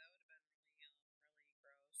yeah, that would have been really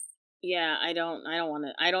gross. Yeah, I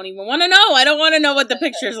don't even want to know. I don't want to know what the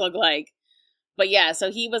pictures look like. But yeah,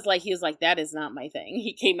 so he was like, that is not my thing.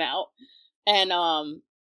 He came out, and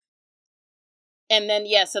then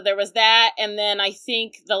so there was that, and then I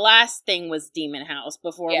think the last thing was Demon House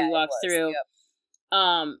before we walked through,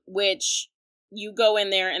 which. You go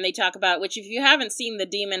in there and they talk about, which if you haven't seen the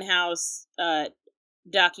Demon House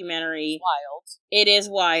documentary, wild. It is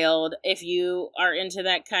wild. If you are into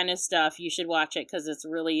that kind of stuff, you should watch it because it's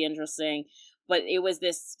really interesting. But it was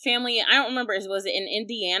this family, I don't remember, was it in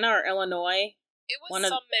Indiana or Illinois? It was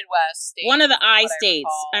some Midwest state. One of the I states.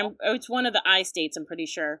 It's one of the I states, I'm pretty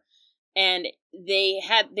sure. And they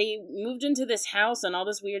moved into this house, and all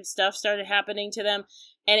this weird stuff started happening to them.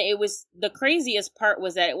 And it was, the craziest part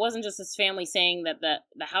was that it wasn't just this family saying that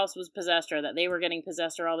the house was possessed or that they were getting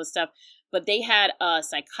possessed or all this stuff, but they had a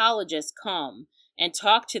psychologist come and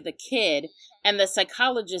talk to the kid, and the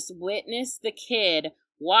psychologist witnessed the kid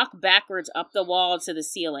walk backwards up the wall to the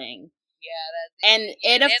ceiling. Yeah, and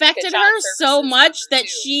it affected her so much that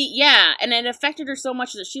it affected her so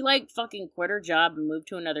much that she like fucking quit her job and moved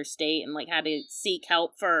to another state and like had to seek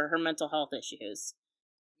help for her mental health issues.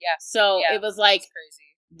 Yeah. So it was like,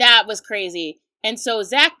 that was crazy. And so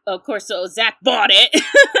Zak bought it.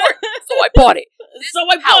 So I bought it.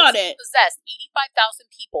 Possessed 85,000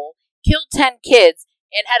 people, killed 10 kids,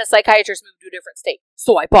 and had a psychiatrist move to a different state.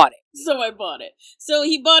 So I bought it. So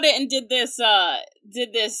he bought it and did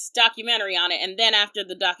this documentary on it. And then after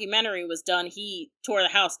the documentary was done, he tore the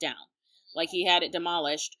house down. Like, he had it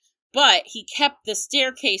demolished. But he kept the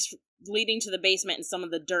staircase leading to the basement and some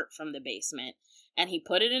of the dirt from the basement. And he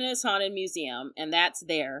put it in his haunted museum, and that's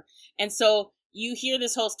there. And so you hear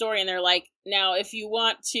this whole story, and they're like, now, if you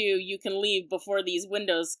want to, you can leave before these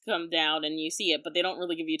windows come down and you see it, but they don't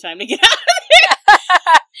really give you time to get out of there.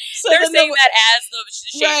 They're saying that as the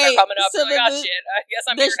shades are coming up. So like, oh shit, I guess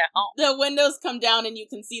I'm here now. The windows come down and you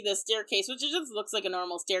can see the staircase, which just looks like a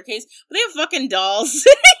normal staircase, but they have fucking dolls.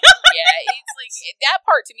 Yeah, it's like, that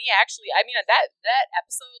part to me, actually, I mean, that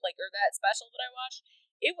episode, like, or that special that I watched,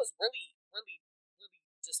 it was really, really, really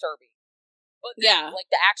disturbing. But then, like,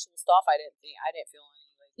 the actual stuff, I didn't feel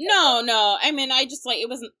any, like... No, I mean, I just, like, it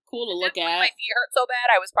wasn't cool to look at. My feet hurt so bad,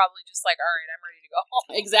 I was probably just like, alright, I'm ready to go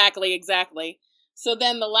home. Exactly. So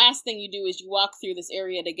then the last thing you do is you walk through this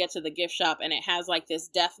area to get to the gift shop, and it has, like, this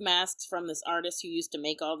death masks from this artist who used to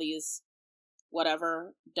make all these,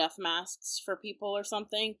 whatever, death masks for people or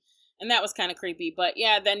something. And that was kind of creepy. But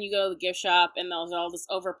yeah, then you go to the gift shop and there's all this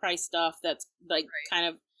overpriced stuff that's like kind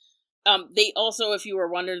of... they also, if you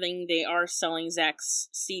were wondering, they are selling Zak's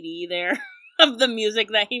CD there of the music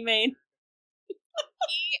that he made.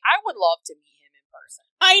 I would love to meet him in person.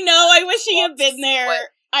 I know, I wish he had been there.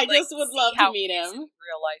 I just would love to meet him. In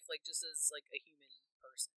real life, like, just as like a human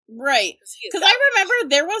person. Right. Because I remember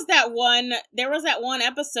there was that one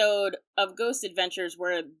episode of Ghost Adventures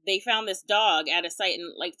where they found this dog at a site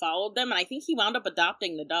and like followed them, and I think he wound up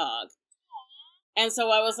adopting the dog. Aww. And so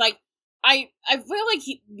I was like, I feel like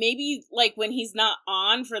he maybe like when he's not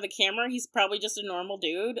on for the camera, he's probably just a normal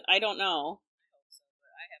dude. I don't know. I hope so,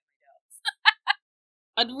 but I have my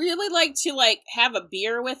doubts. I'd really like to like have a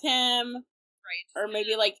beer with him. Or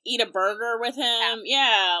maybe, like, eat a burger with him.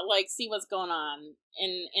 Yeah, like, see what's going on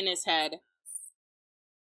in his head.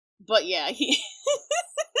 But, yeah, But,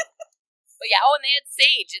 yeah, and they had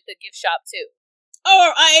sage at the gift shop, too.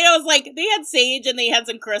 Oh, I was like, they had sage and they had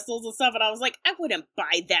some crystals and stuff, and I was like, I wouldn't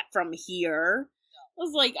buy that from here. No. I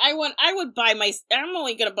was like, I'm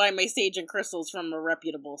only gonna buy my sage and crystals from a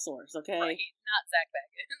reputable source, okay? Right, not Zak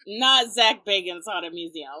Bagans. Not Zak Bagans Haunted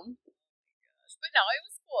Museum. Oh my gosh. But no, it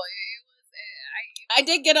was cool. I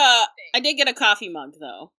did get a coffee mug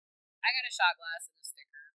though. I got a shot glass and a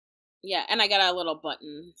sticker. Yeah, and I got a little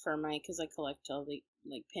button for because I collect all the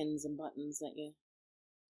like pins and buttons that you.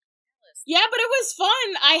 Yeah, but it was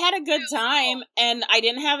fun. I had a good time, and I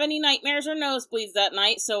didn't have any nightmares or nosebleeds that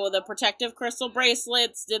night. So the protective crystal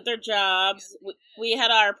bracelets did their jobs. We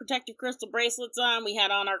had our protective crystal bracelets on. We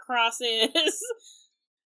had on our crosses.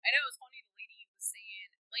 I know, it was funny. The lady was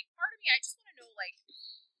saying, like, part of me, I just want to know, like,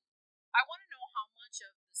 I want to know how much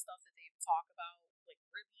of the stuff that they talk about, like,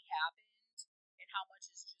 really happened, and how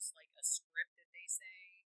much is just, like, a script that they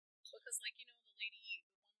say. Because, like, you know, the one lady,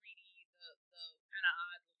 the kind of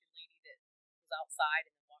odd-looking lady that was outside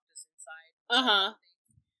and then walked us inside.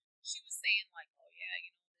 She was saying, like, oh, yeah,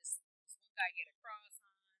 you know, this one guy had a cross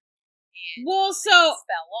on, and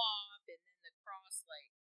fell off, and then the cross, like,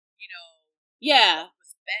 you know,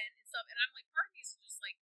 was bent and stuff. And I'm like, part of me is just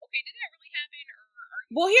like, okay, did that really happen, or are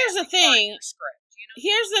you... Well, here's the thing. Script, you know?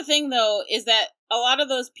 Here's the thing, though, is that a lot of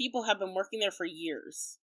those people have been working there for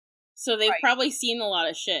years. So they've probably seen a lot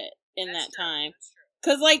of shit in that time.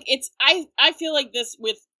 Because, like, I feel like this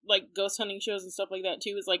with, like, ghost hunting shows and stuff like that,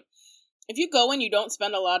 too, is, like, if you go and you don't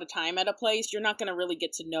spend a lot of time at a place, you're not going to really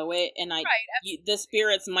get to know it, and the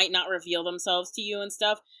spirits might not reveal themselves to you and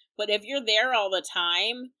stuff. But if you're there all the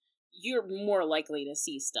time, you're more likely to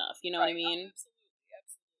see stuff. You know what I mean? Oh,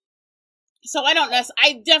 absolutely. So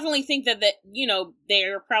I definitely think that you know,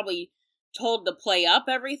 they're probably told to play up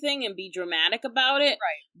everything and be dramatic about it.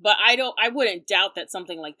 Right. But I wouldn't doubt that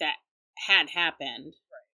something like that had happened.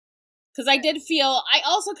 Because I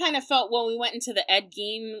also kind of felt when we went into the Ed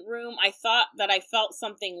Gein room, I thought that I felt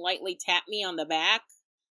something lightly tap me on the back,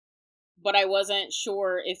 but I wasn't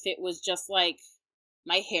sure if it was just like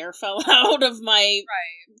my hair fell out of my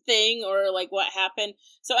thing or like what happened.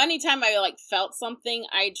 So anytime I like felt something,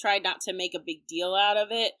 I tried not to make a big deal out of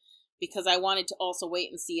it because I wanted to also wait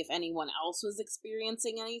and see if anyone else was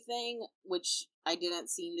experiencing anything, which I didn't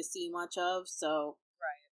seem to see much of, so...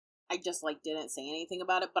 I just, like, didn't say anything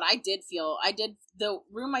about it, but the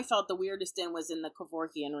room I felt the weirdest in was in the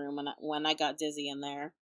Kevorkian room when I got dizzy in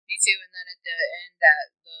there. Me too, and then at the end,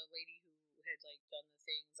 the lady who had, like, done the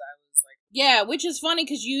things, I was like... Yeah, which is funny,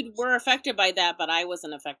 because you were affected by that, but I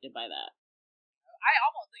wasn't affected by that. I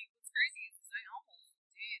almost, like, what's crazy is I almost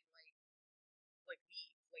did, like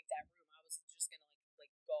leave, like, that room. I was just gonna,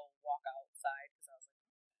 like go walk outside, because I was like,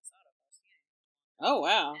 I saw it, I don't see anything. Oh,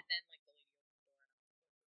 wow. And then, like,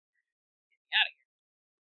 out of here.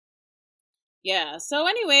 Yeah, so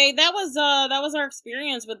anyway, that was our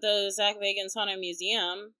experience with the Zak Bagans Haunted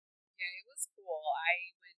Museum. Yeah, it was cool.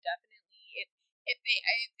 I would definitely,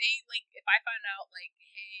 if I found out, like,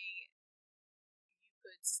 hey, you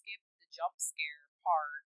could skip the jump scare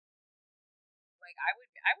part, like, I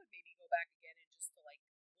would maybe go back again and just to, like,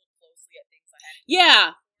 look closely at things I hadn't.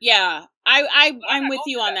 Yeah. I'm with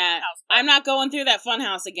you on that. I'm not going through that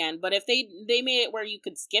funhouse again. But if they made it where you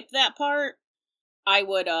could skip that part, I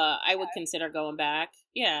would consider going back.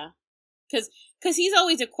 Yeah, because he's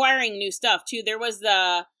always acquiring new stuff too. There was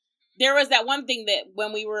that one thing that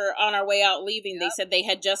when we were on our way out leaving, they said they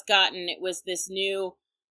had just gotten. It was this new.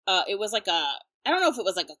 It was like I don't know if it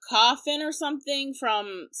was like a coffin or something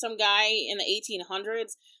from some guy in the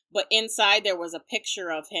 1800s. But inside there was a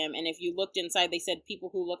picture of him, and if you looked inside, they said people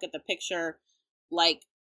who look at the picture, like,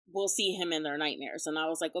 will see him in their nightmares. And I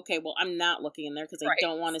was like, okay, well, I'm not looking in there because I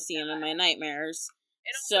don't want to see him in my nightmares.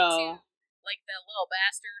 And also, too, like that little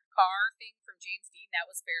bastard car thing from James Dean, that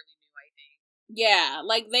was fairly new, I think. Yeah,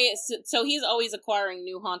 like so he's always acquiring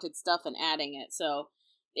new haunted stuff and adding it. So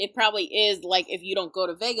it probably is like if you don't go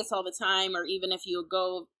to Vegas all the time, or even if you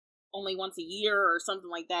go only once a year or something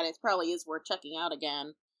like that, it probably is worth checking out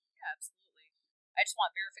again. Absolutely. I just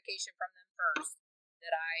want verification from them first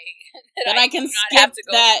that I can skip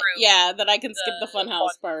that. Yeah, that I can skip the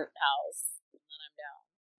funhouse part. And then I'm down.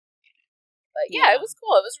 But yeah, it was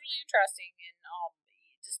cool. It was really interesting, and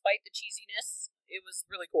despite the cheesiness, it was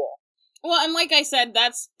really cool. Well, and like I said,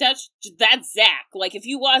 that's Zak. Like if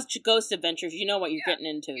you watch Ghost Adventures, you know what you're getting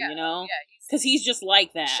into. You know, because he's just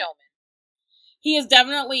like that. Showman. He is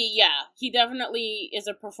definitely he definitely is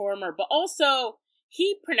a performer, but also.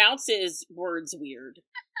 He pronounces words weird.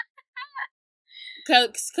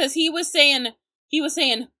 Cause he was saying a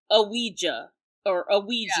Ouija or a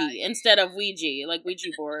Ouija instead of Ouija, like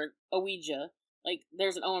Ouija board, a Ouija. Like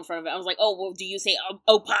there's an O in front of it. I was like, oh, well, do you say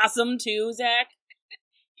opossum too, Zak?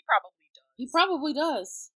 He probably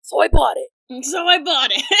does. So I bought it. Oh my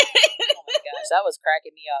gosh, that was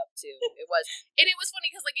cracking me up too. It was funny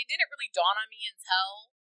because like it didn't really dawn on me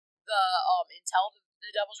until the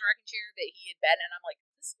Devil's Rocking Chair that he had been, and I'm like,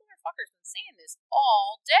 this motherfucker's been saying this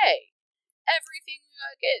all day. Everything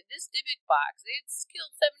I get, this Dybbuk box, it's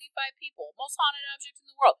killed 75 people, most haunted object in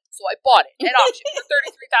the world. So I bought it at auction for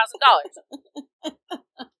 $33,000.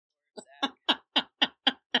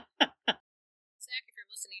 Zak, if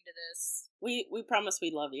you're listening to this, we promise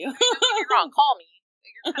we love you. Don't get me wrong, call me.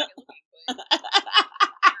 You're kind of looking, but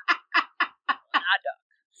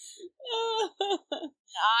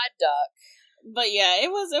I duck. But yeah,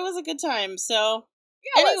 it was a good time. So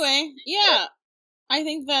anyway, I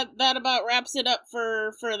think that about wraps it up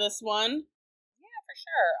for this one. Yeah, for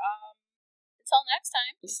sure. Until next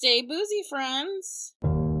time. Stay boozy, friends.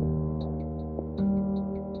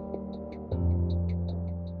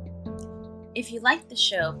 If you like the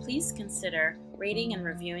show, please consider rating and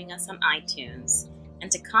reviewing us on iTunes.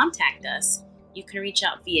 And to contact us, you can reach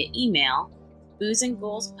out via email,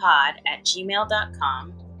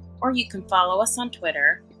 boozeandghoulspod@gmail.com, or you can follow us on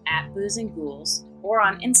Twitter @boozeandghouls or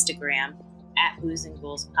on Instagram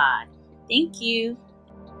 @boozeandghoulspod. Thank you.